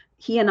 and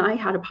he and I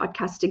had a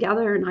podcast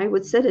together, and I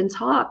would sit and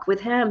talk with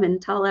him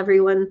and tell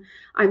everyone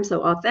I'm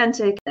so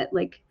authentic that,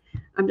 like,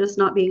 I'm just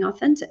not being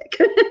authentic.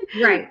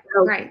 Right.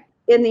 So Right.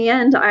 in the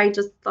end, I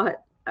just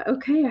thought,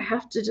 okay, I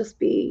have to just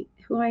be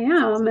who I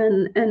am,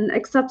 and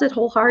accept it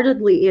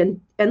wholeheartedly,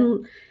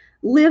 and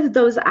live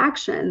those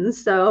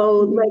actions.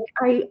 So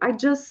like I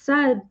just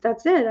said,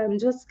 that's it.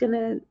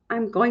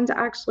 I'm going to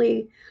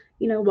actually,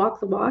 walk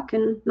the walk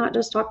and not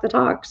just talk the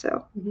talk.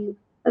 So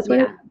that's what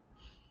Yeah,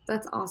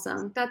 that's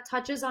awesome. That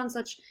touches on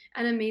such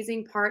an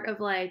amazing part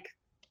of, like,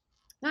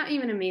 not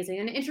even amazing,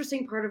 an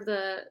interesting part of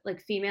the,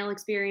 like, female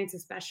experience,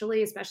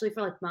 especially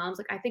for, like, moms.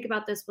 Like, I think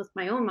about this with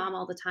my own mom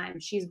all the time.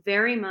 She's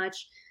very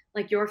much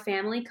like, your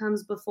family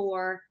comes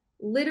before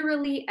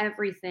literally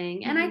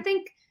everything. And I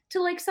think,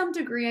 to, like, some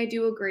degree, I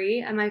do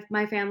agree. And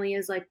my family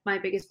is, like, my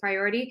biggest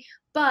priority.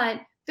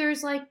 But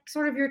there's, like,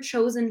 sort of your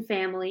chosen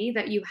family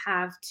that you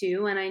have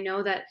too. And I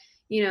know that,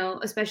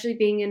 especially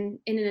being in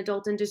an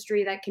adult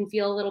industry that can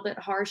feel a little bit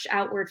harsh,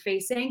 outward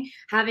facing,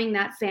 having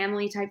that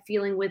family type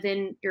feeling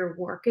within your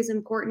work is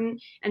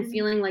important, and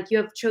feeling like you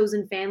have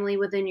chosen family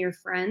within your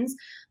friends.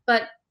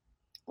 But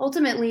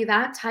ultimately,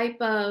 that type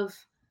of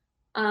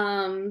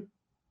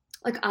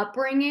like,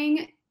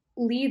 upbringing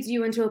leads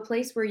you into a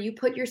place where you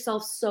put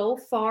yourself so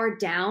far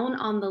down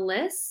on the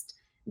list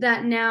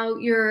that now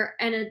you're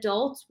an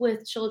adult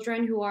with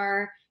children who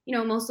are,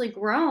 mostly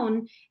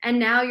grown, and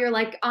now you're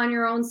like on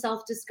your own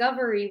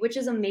self-discovery, which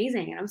is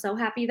amazing. And I'm so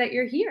happy that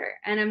you're here,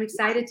 and I'm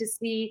excited to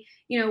see,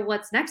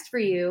 what's next for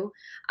you.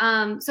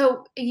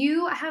 So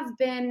you have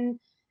been,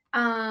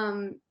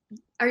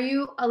 are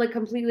you like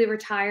completely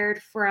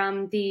retired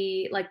from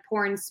the like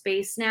porn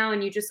space now?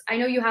 And I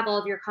know you have all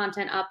of your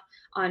content up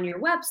on your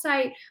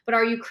website, but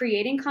are you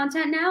creating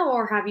content now,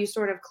 or have you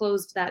sort of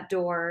closed that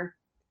door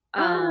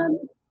Um,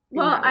 in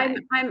well, that way?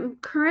 I'm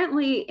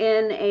currently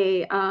in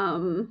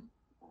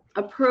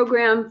a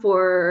program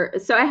for,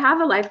 so I have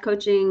a life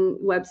coaching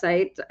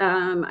website.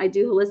 I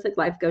do holistic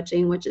life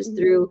coaching, which is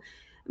through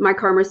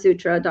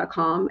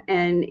mykarmasutra.com.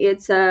 And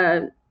it's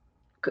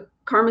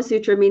Karma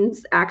Sutra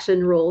means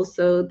action rules.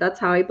 So that's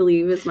how I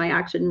believe is my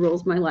action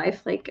rules my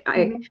life. Like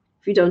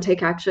if you don't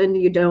take action,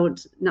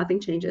 nothing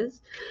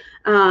changes.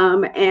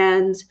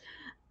 And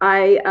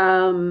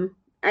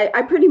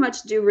I pretty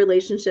much do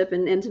relationship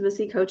and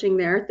intimacy coaching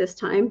there at this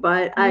time,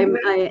 but I'm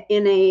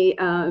in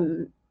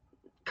a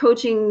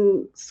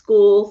coaching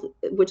school,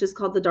 which is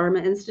called the Dharma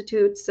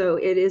Institute. So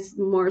it is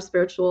more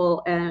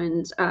spiritual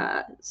and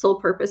soul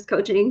purpose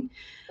coaching.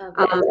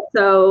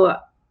 So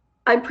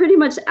I'm pretty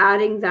much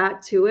adding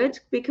that to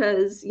it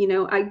because,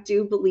 I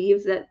do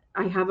believe that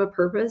I have a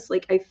purpose.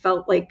 Like I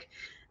felt like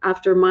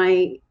after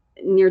my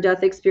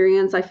near-death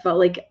experience, I felt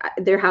like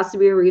there has to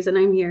be a reason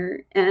I'm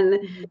here.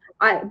 And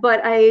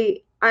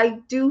I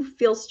do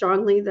feel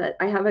strongly that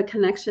I have a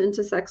connection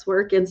to sex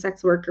work and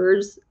sex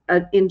workers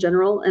in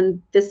general.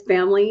 And this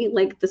family,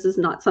 like this is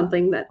not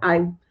something that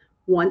I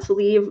want to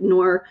leave,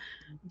 nor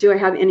do I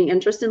have any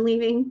interest in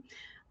leaving.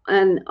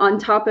 And on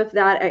top of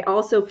that, I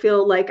also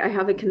feel like I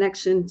have a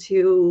connection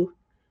to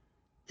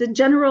the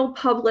general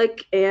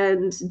public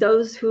and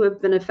those who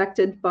have been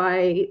affected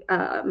by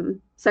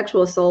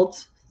sexual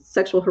assault,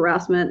 sexual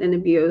harassment, and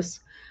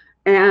abuse.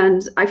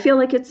 And I feel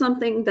like it's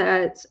something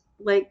that,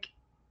 like,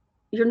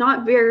 you're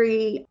not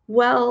very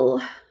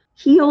well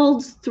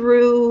healed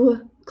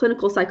through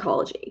clinical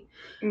psychology.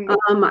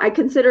 I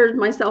considered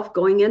myself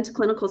going into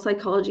clinical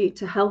psychology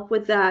to help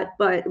with that,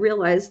 but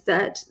realized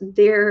that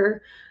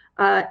their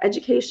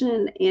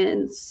education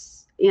in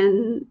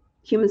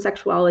human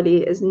sexuality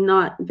is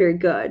not very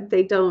good.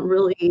 They don't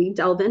really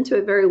delve into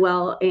it very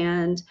well,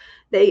 and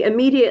they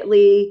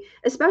immediately,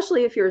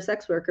 especially if you're a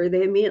sex worker,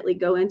 they immediately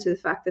go into the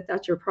fact that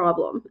that's your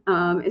problem,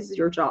 is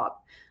your job,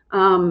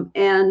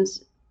 and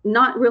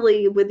not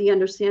really with the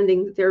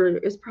understanding that there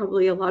is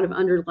probably a lot of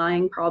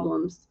underlying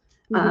problems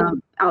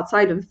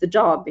outside of the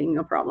job being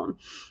a problem.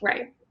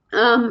 Right.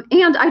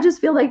 And I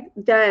just feel like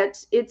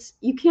that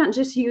you can't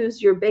just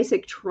use your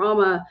basic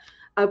trauma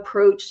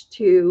approach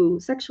to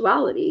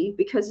sexuality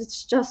because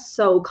it's just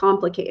so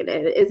complicated.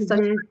 It's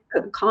such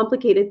a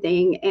complicated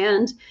thing,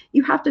 and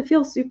you have to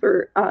feel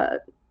super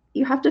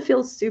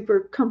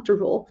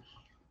comfortable,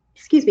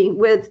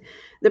 with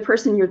the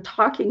person you're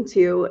talking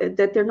to,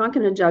 that they're not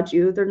going to judge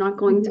you. They're not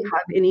going to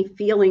have any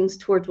feelings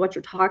towards what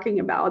you're talking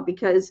about,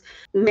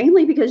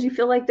 mainly because you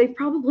feel like they've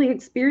probably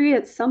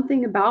experienced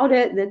something about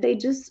it that they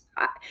just,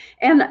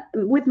 and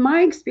with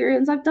my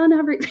experience, I've done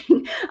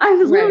everything.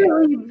 I've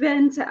literally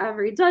been to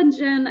every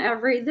dungeon,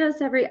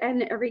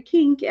 every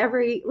kink,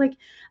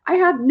 I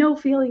have no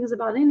feelings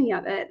about any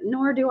of it,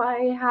 nor do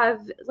I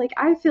have,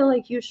 I feel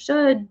like you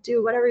should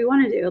do whatever you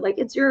want to do. Like,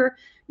 it's your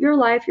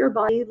life, your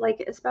body,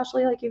 like,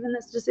 especially like even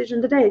this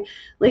decision today,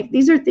 like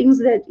these are things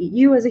that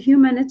you as a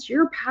human, it's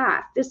your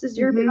path. This is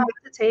your path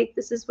to take.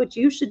 This is what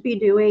you should be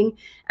doing.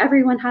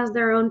 Everyone has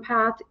their own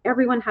path.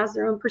 Everyone has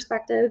their own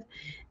perspective,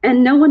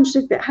 and no one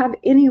should have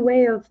any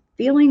way of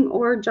feeling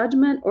or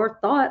judgment or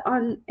thought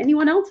on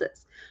anyone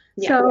else's.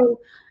 So,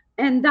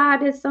 and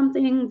that is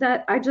something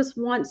that I just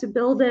want to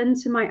build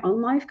into my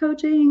own life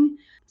coaching,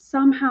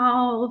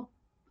 somehow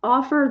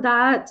offer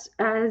that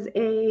as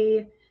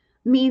a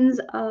means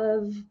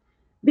of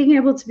being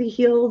able to be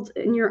healed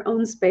in your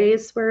own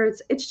space, where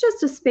it's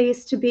just a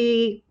space to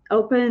be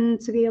open,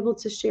 to be able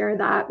to share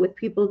that with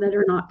people that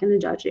are not going to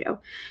judge you.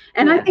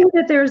 And I think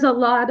that there's a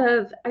lot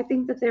of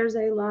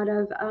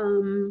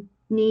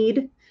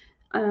need,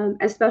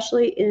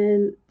 especially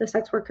in the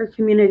sex worker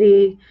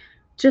community,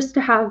 just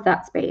to have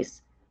that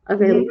space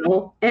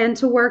available and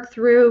to work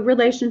through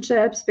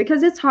relationships,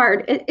 because it's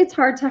hard. It's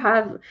hard to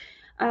have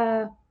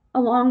a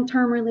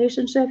long-term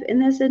relationship in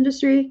this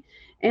industry.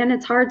 And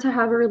it's hard to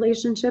have a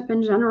relationship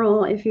in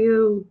general if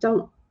you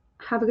don't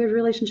have a good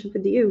relationship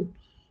with you.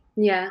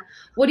 Yeah.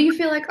 What do you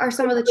feel like are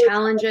some of the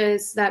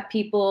challenges that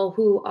people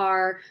who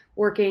are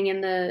working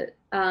in the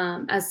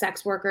as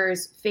sex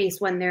workers face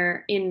when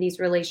they're in these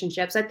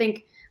relationships? I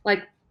think,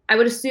 like, I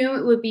would assume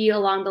it would be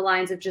along the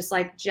lines of just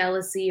like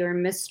jealousy or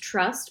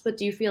mistrust, but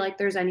do you feel like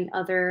there's any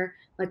other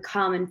like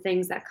common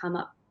things that come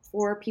up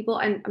for people?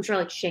 And I'm sure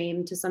like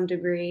shame to some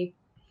degree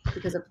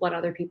because of what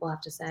other people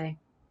have to say.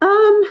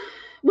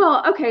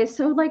 Well, okay,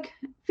 so like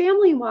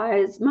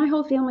family-wise, my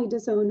whole family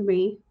disowned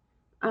me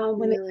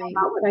when they found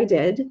out what I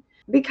did,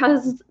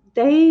 because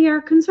they are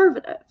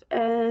conservative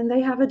and they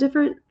have a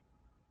different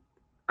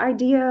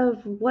idea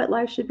of what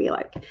life should be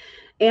like.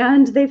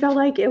 and they felt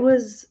like it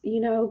was,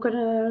 going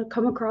to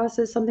come across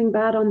as something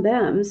bad on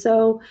them.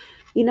 So,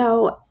 you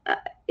know,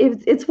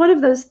 it's one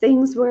of those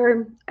things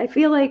where I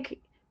feel like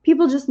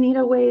people just need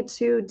a way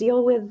to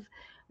deal with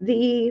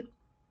the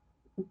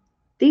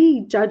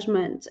the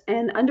judgment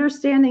and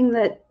understanding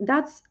that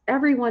that's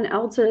everyone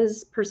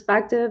else's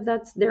perspective.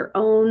 That's their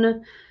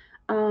own,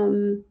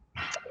 um,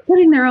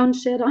 putting their own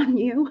shit on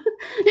you.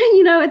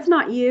 It's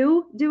not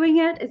you doing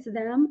it, it's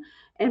them,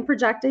 and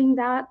projecting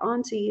that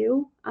onto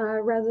you,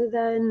 rather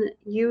than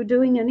you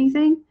doing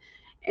anything.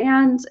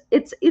 And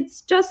it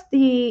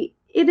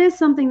is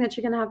something that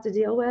you're going to have to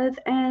deal with.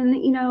 And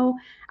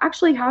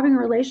actually having a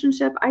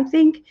relationship, I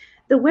think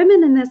the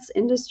women in this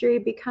industry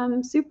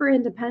become super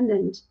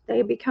independent,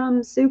 they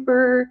become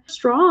super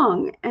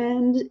strong,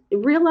 and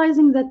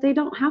realizing that they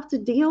don't have to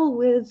deal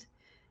with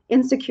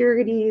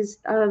insecurities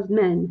of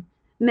men.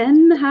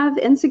 Men have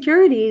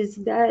insecurities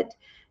that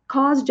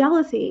cause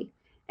jealousy,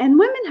 and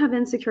women have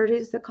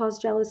insecurities that cause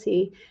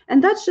jealousy.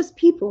 And that's just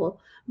people.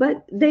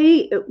 But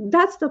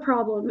that's the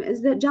problem,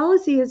 is that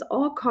jealousy is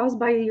all caused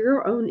by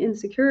your own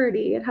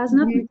insecurity. It has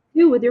nothing Mm-hmm. to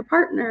do with your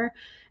partner.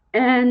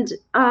 And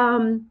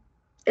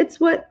it's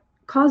what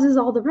causes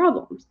all the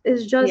problems,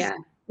 is just Yeah.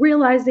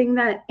 realizing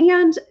that.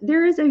 And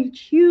there is a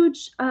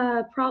huge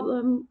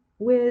problem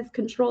with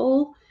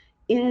control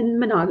in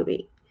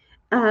monogamy,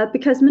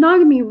 because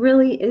monogamy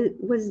really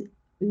was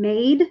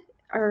made,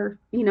 or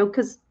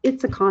because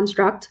it's a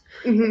construct,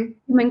 Mm-hmm.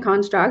 human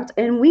construct,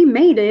 and we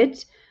made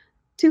it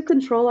to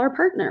control our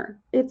partner.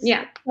 It's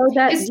Yeah. so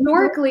that you don't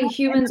Historically, have an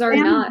humans are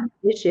not. abandonment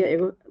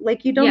issue.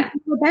 Like, you don't Yeah.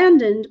 feel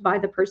abandoned by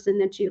the person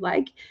that you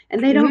like,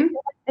 and they don't Mm-hmm.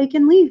 feel like they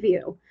can leave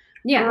you.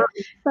 Yeah. Um,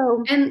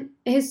 so And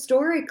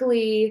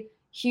historically,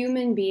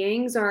 human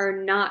beings are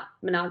not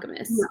no,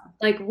 monogamous.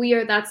 Like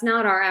that's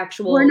not our we're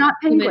actual not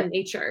human penguins.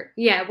 nature.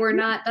 Yeah, we're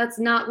not, that's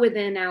not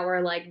within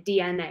our like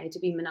DNA to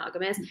be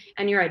monogamous.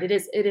 And you're right, it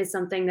is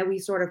something that we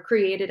sort of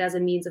created as a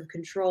means of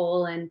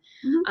control. And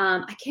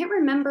Mhm. I can't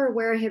remember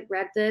where I had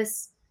read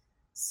this,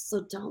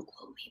 so don't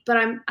quote me, but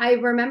I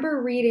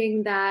remember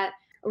reading that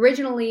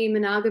originally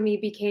monogamy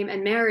became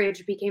and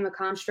marriage became a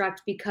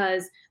construct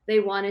because they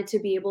wanted to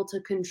be able to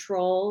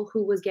control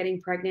who was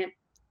getting pregnant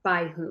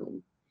by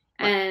whom.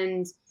 Right.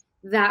 And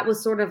that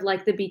was sort of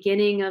like the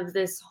beginning of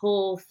this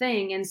whole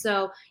thing. And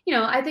so,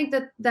 I think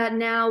that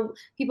now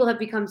people have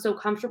become so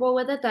comfortable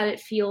with it that it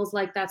feels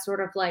like that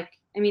sort of like,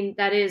 I mean,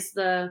 that is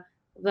the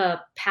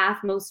path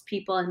most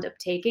people end up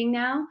taking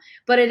now.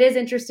 But it is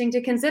interesting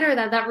to consider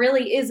that that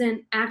really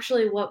isn't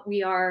actually what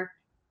we are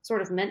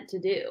sort of meant to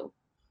do.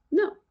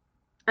 No,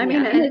 I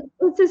mean, Yeah. and And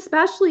it's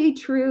especially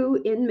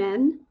true in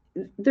men.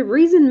 The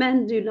reason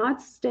men do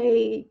not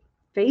stay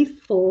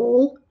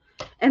faithful,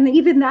 and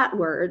even that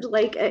word,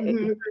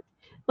 mhm,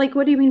 like,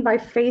 what do you mean by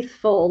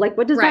faithful? Like,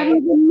 what does that right,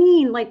 even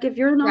mean? Like, if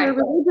you're not a right.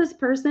 religious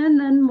person,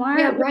 then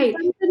Yeah, what does right.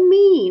 that even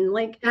mean?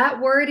 Like, That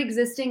word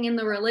existing in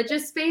the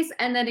religious space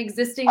and then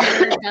existing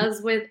where it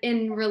does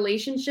within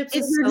relationships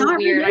if is you're so not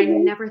weird. I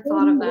religious, never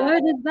thought of then that.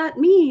 what does that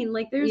mean?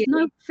 Like, Yeah, there's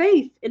no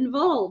faith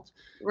involved.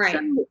 So,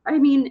 right. I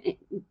mean,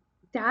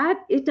 that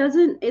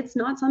it's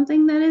not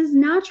something that is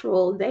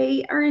natural.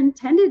 They are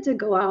intended to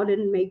go out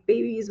and make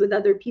babies with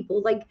other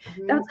people. Like,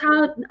 Mhm, that's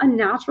how a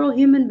natural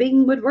human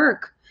being would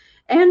work.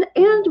 And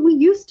we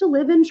used to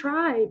live in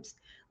tribes.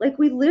 Like,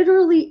 we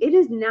literally, it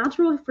is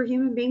natural for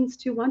human beings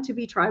to want to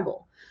be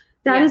tribal.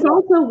 That yeah, is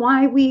also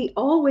why we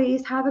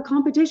always have a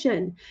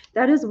competition.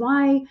 That is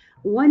why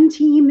one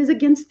team is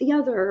against the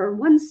other, or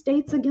one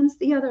state's against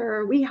the other,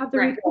 or we have the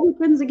right.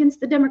 Republicans against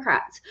the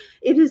Democrats.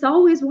 It is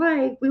always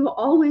why we will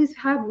always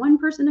have one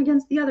person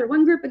against the other,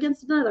 one group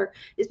against another,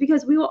 is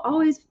because we will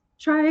always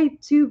try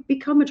to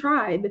become a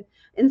tribe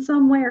in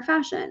some way or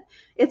fashion.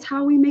 It's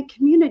how we make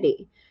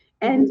community.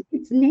 And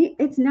Mhm,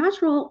 it's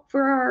natural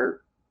for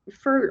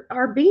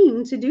our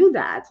being to do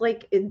that.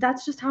 Like,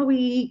 that's just how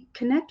we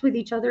connect with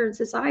each other in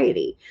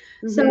society.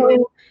 mhm,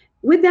 So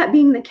with that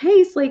being the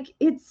case, like,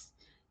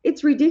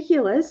 it's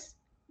ridiculous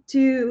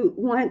to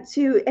want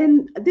to,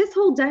 and this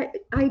whole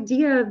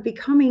idea of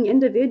becoming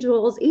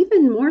individuals,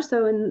 even more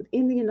so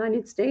in the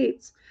United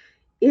States,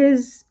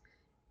 is,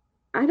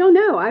 I don't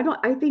know,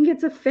 I think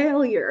it's a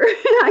failure.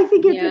 I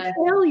think it's a yeah,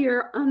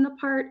 failure on the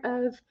part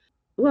of,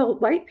 well,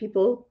 white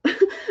people,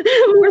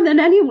 more than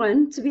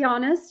anyone, to be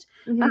honest.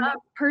 mhm,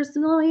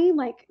 Personally,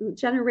 like,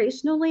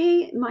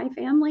 generationally, my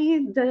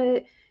family,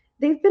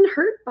 they've been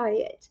hurt by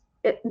it.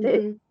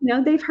 mhm,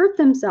 They've hurt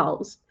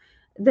themselves.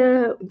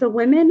 The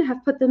women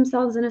have put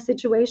themselves in a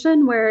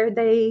situation where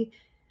they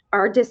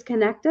are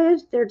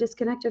disconnected. They're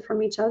disconnected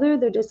from each other.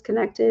 They're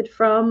disconnected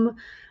from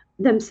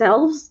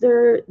themselves.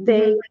 They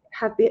mhm,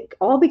 have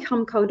all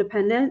become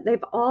codependent.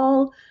 They've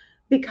all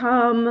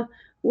become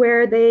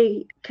where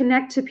they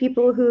connect to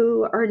people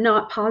who are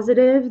not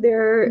positive.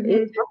 They're in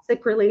mhm,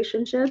 toxic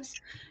relationships,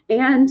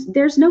 and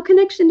there's no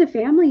connection to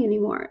family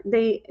anymore.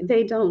 They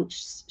don't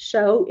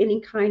show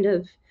any kind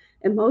of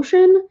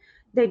emotion.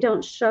 They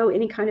don't show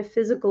any kind of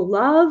physical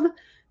love.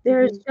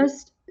 There's mhm.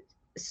 just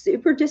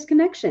super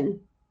disconnection.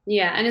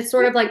 Yeah, and it's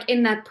sort of like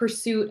in that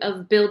pursuit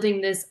of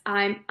building this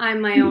I'm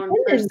my own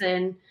Independence.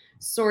 person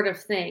sort of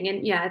thing.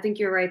 And yeah, I think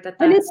you're right that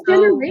And that's it's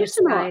so generational. It's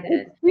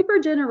misguided. super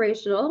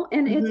generational,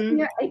 and it's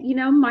Mhm.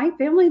 yeah, my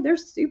family, they're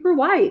super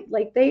white.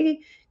 Like they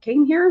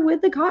came here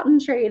with the cotton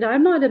trade.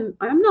 I'm not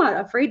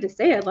afraid to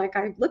say it. Like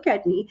I look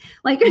at me.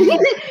 Like I mean,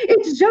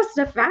 it's just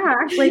a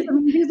fact. Like I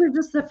mean, these are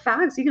just the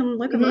facts. You can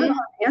look them up Mhm. on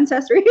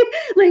Ancestry.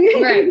 Like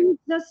Right.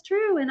 that's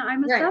true. And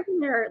I'm a Right.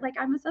 southerner. Like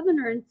I'm a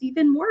southerner, and it's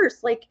even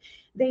worse. Like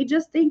they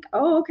just think,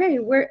 oh, okay,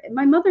 where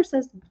my mother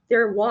says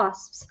they're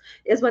wasps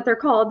is what they're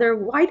called. They're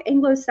white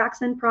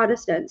Anglo-Saxon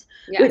Protestants,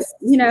 which Yes.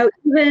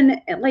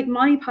 even like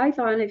Monty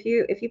Python, if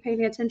you pay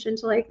any attention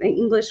to like the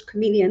English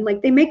comedian,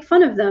 like they make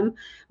fun of them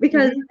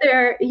because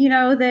Mhm.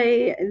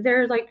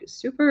 they're like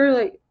super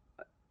like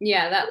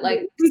Yeah, that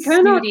like we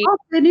cannot snooty. talk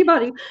to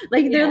anybody.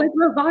 Like they're Yeah. like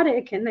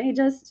robotic and they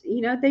just,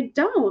 they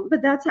don't.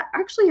 But that's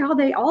actually how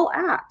they all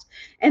act.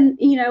 And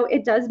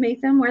it does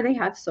make them where they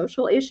have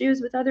social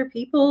issues with other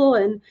people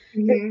and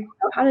they Mhm.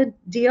 don't know how to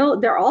deal.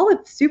 They're all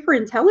super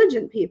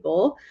intelligent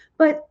people,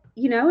 but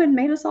it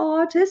made us all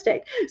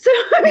autistic. So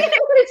I mean,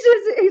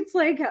 it's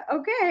like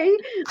okay,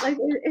 like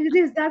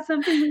is that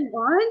something we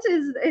want?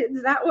 Is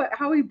that what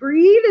how we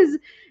breed? Is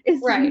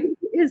Right.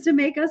 is to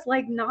make us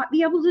like not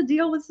be able to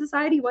deal with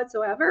society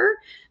whatsoever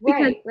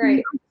because Right. we Right.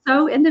 are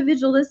so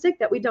individualistic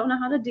that we don't know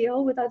how to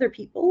deal with other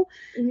people.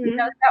 Mhm. Is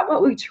that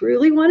what we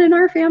truly want in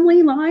our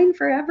family line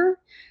forever?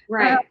 Uh,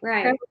 Right. so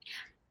Right.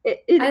 I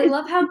it's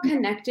love how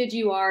connected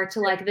you are to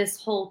like this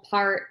whole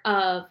part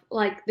of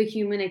like the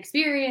human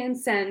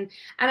experience, and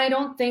I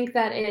don't think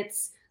that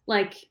it's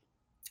like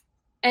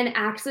an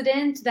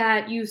accident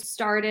that you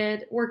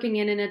started working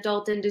in an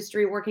adult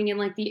industry, working in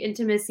like the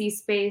intimacy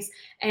space,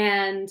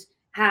 and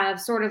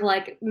have sort of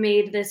like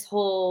made this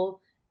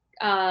whole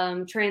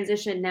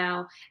transition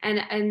now.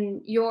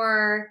 And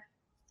your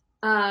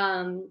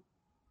um,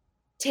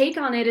 take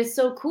on it is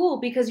so cool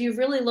because you've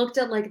really looked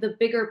at like the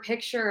bigger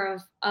picture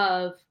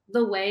of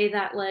the way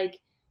that like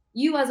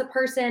you as a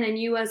person and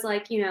you as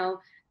like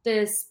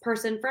this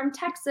person from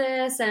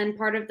Texas and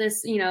part of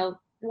this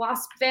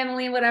WASP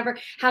family and whatever,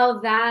 how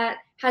that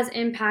has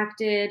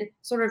impacted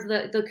sort of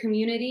the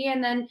community.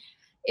 And then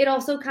it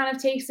also kind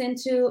of takes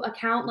into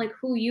account like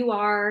who you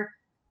are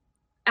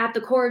at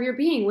the core of your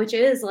being, which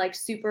is like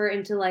super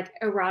into like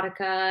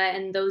erotica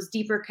and those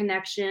deeper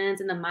connections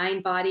and the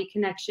mind body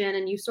connection.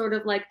 And you sort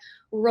of like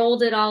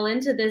rolled it all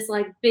into this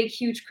like big,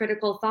 huge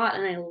critical thought.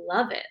 And I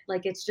love it.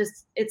 Like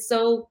it's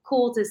so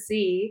cool to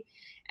see.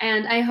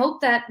 And I hope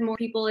that more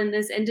people in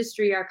this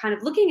industry are kind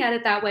of looking at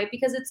it that way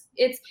because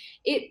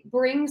it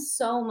brings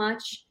so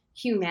much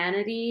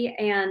humanity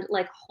and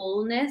like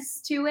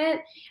wholeness to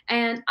it.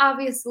 And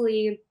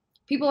obviously,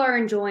 people are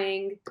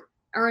enjoying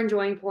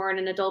porn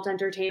and adult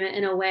entertainment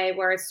in a way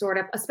where it's sort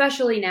of,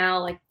 especially now,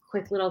 like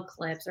quick little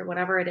clips or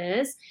whatever it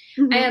is.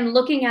 Mhm. And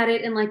looking at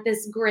it in like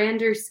this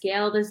grander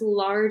scale, this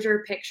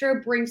larger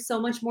picture brings so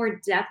much more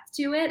depth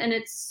to it. And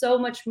it's so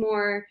much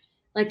more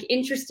like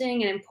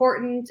interesting and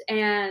important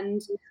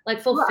and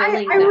like Well, I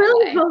fulfilling that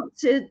really way. hope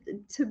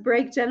to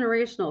break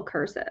generational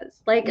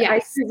curses. Like I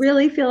Yes.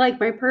 really feel like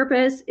my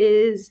purpose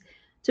is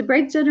to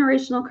break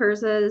generational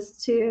curses,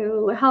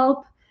 to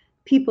help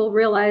people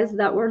realize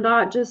that we're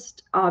not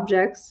just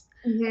objects.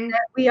 Hmm.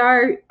 We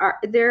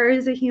there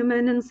is a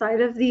human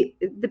inside of the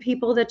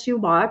people that you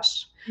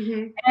watch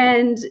Hmm.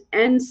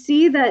 and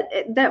see that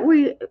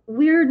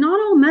we're not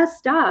all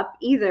messed up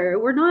either.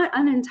 We're not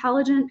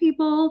unintelligent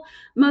people.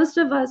 Most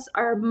of us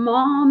are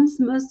moms,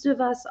 most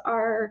of us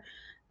are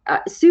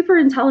super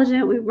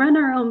intelligent. We run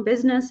our own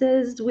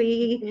businesses.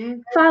 We Hmm.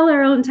 file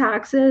our own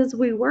taxes.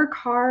 We work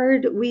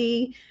hard.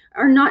 We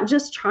are not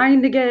just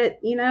trying to get,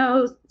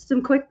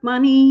 some quick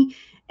money.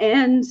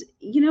 And,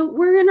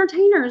 we're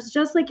entertainers,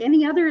 just like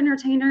any other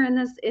entertainer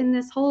in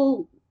this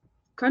whole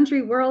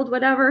country, world,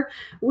 whatever.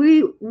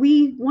 We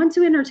want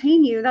to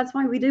entertain you. That's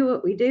why we do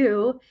what we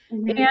do.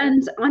 Hmm.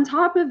 And on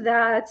top of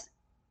that,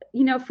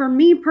 for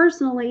me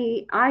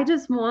personally, I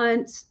just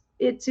want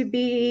it to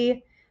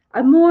be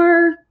a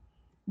more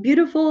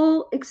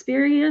beautiful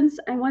experience.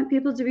 I want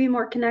people to be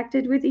more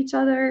connected with each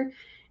other.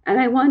 And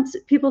I want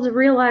people to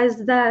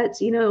realize that,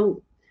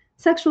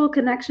 sexual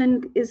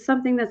connection is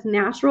something that's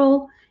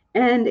natural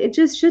and it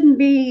just shouldn't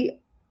be,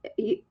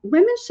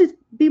 women should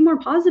be more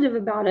positive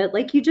about it.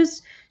 Like you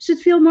just should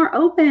feel more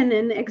open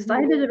and Hmm.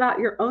 excited about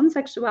your own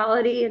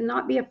sexuality and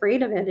not be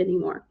afraid of it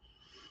anymore.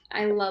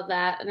 I love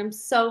that. And I'm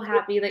so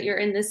happy that you're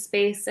in this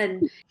space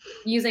and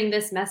using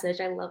this message.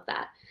 I love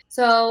that.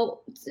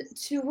 So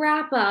to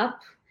wrap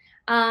up,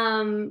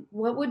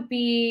 what would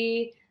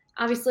be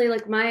obviously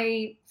like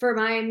for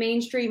my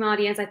mainstream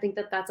audience, I think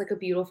that that's like a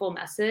beautiful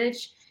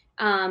message.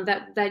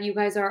 That you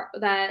guys are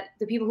that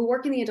the people who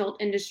work in the adult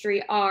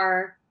industry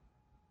are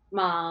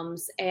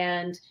moms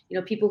and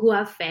people who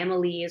have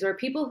families or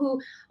people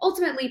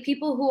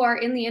who are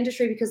in the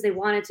industry because they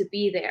wanted to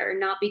be there,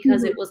 not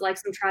because Mhm. it was like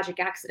some tragic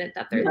accident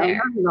that they're No,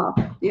 there. not at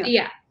all. Yeah.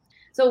 Yeah.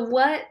 So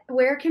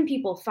where can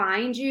people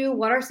find you?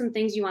 What are some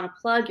things you want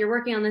to plug? You're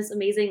working on this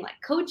amazing like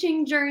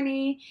coaching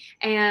journey,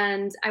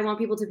 and I want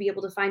people to be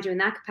able to find you in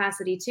that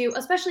capacity too,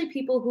 especially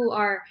people who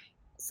are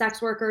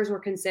sex workers or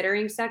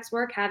considering sex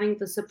work, having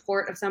the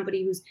support of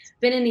somebody who's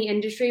been in the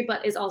industry,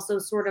 but is also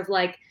sort of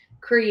like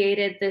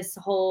created this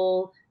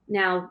whole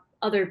now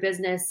other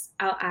business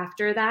out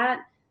after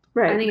that. I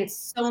Right. think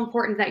it's so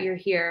important that you're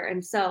here.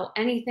 And so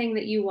anything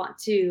that you want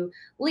to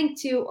link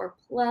to or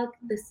plug,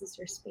 this is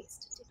your space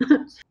to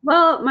do.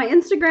 Well, my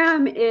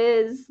Instagram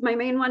is, my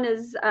main one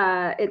is,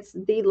 it's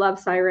the Love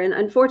Siren.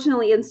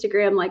 Unfortunately,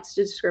 Instagram likes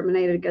to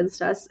discriminate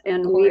against us,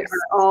 and we are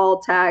all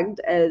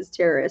tagged as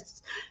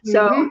terrorists.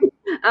 So,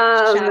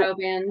 shadow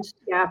banned.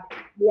 Yeah,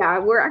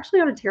 we're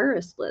actually on a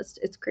terrorist list.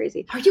 It's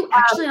crazy. Are you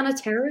actually on a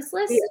terrorist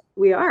list?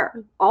 We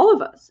are. All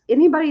of us.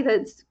 Anybody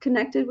that's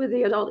connected with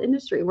the adult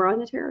industry, we're on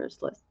the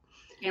terrorist list.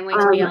 Can't wait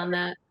to be on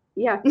that.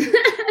 Yeah.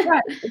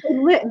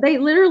 They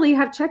literally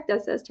have checked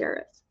us as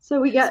terrorists. So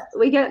we get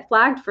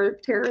flagged for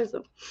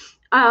terrorism.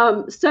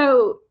 My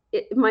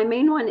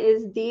main one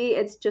is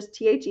it's just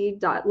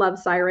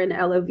the.lovesiren,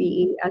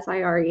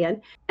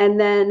 LOVESIREN. And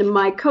then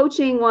my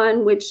coaching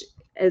one, which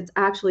is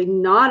actually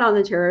not on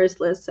the terrorist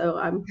list, so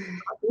I'm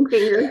crossing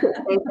fingers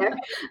there,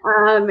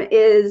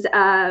 is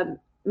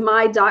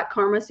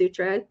my.karma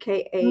sutra,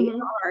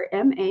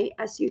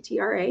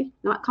 KARMASUTRA,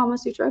 not Kama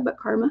Sutra, but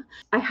Karma.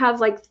 I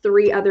have like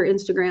 3 other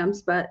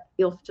Instagrams, but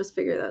you'll just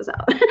figure those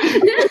out.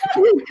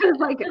 Because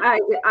like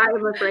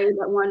I'm afraid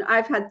that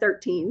I've had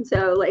 13,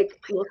 so like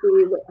we'll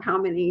see how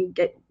many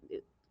get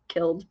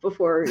killed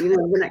before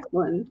the next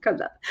one comes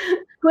up.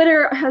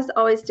 Twitter has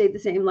always stayed the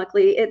same.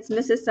 Luckily, it's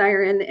Mrs.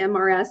 Siren,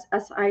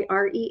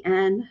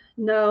 MRSSIREN.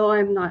 No,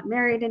 I'm not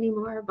married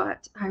anymore,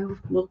 but I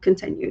will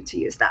continue to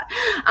use that.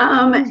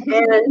 I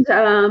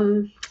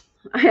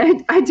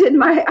did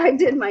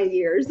my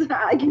years.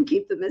 I can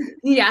keep the Mrs.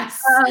 Yes.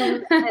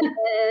 And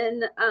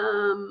then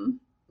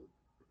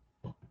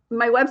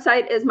my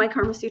website is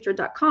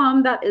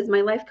mykarmasutra.com. That is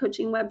my life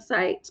coaching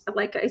website.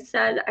 Like I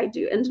said, I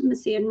do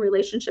intimacy and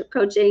relationship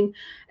coaching,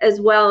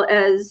 as well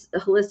as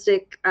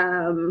holistic,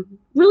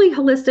 really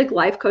holistic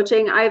life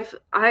coaching.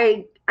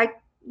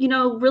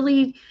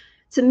 Really,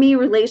 to me,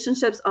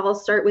 relationships all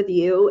start with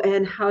you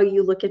and how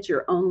you look at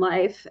your own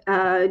life.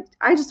 I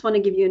just want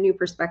to give you a new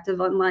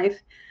perspective on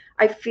life.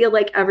 I feel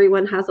like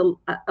everyone has a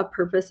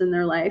purpose in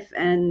their life,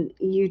 and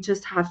you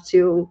just have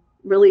to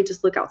really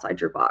just look outside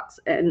your box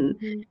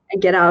and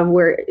get out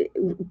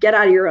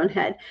of your own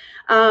head.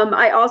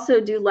 I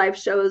also do live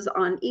shows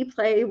on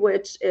ePlay,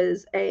 which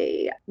is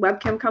a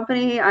webcam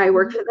company. I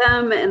work for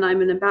them, and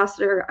I'm an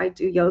ambassador. I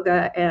do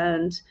yoga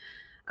and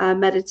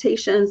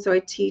meditation. So I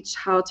teach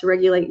how to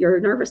regulate your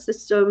nervous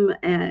system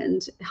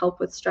and help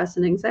with stress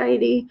and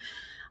anxiety.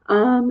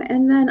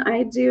 And then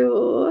I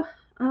do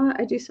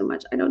so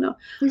much. I don't know.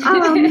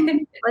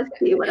 Let's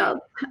see what else.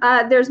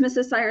 There's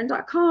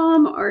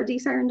mrssiren.com or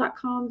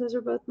dsiren.com. Those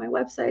are both my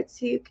websites.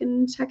 So you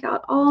can check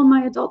out all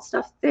my adult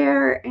stuff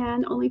there.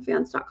 And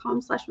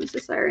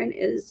onlyfans.com/mrssiren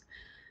is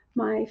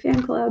my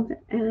fan club,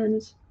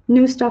 and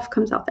new stuff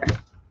comes out there.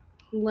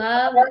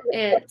 Love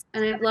it.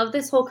 And I love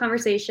this whole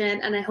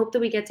conversation, and I hope that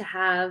we get to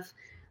have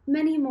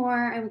many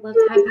more. I would love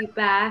to have you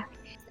back.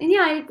 And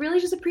yeah, I really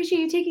just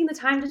appreciate you taking the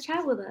time to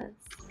chat with us.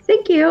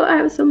 Thank you. I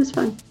had so much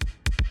fun.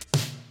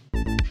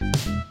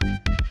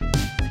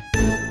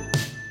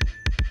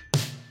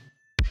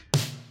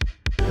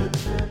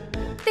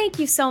 Thank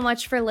you so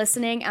much for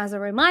listening. As a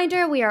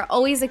reminder, we are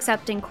always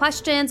accepting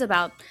questions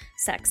about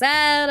sex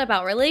ed,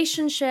 about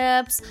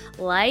relationships,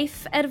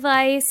 life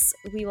advice.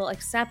 We will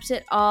accept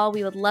it all.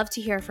 We would love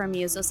to hear from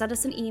you. So send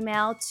us an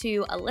email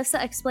to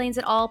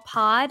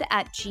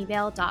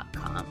alyssaexplainsitalpod@gmail.com.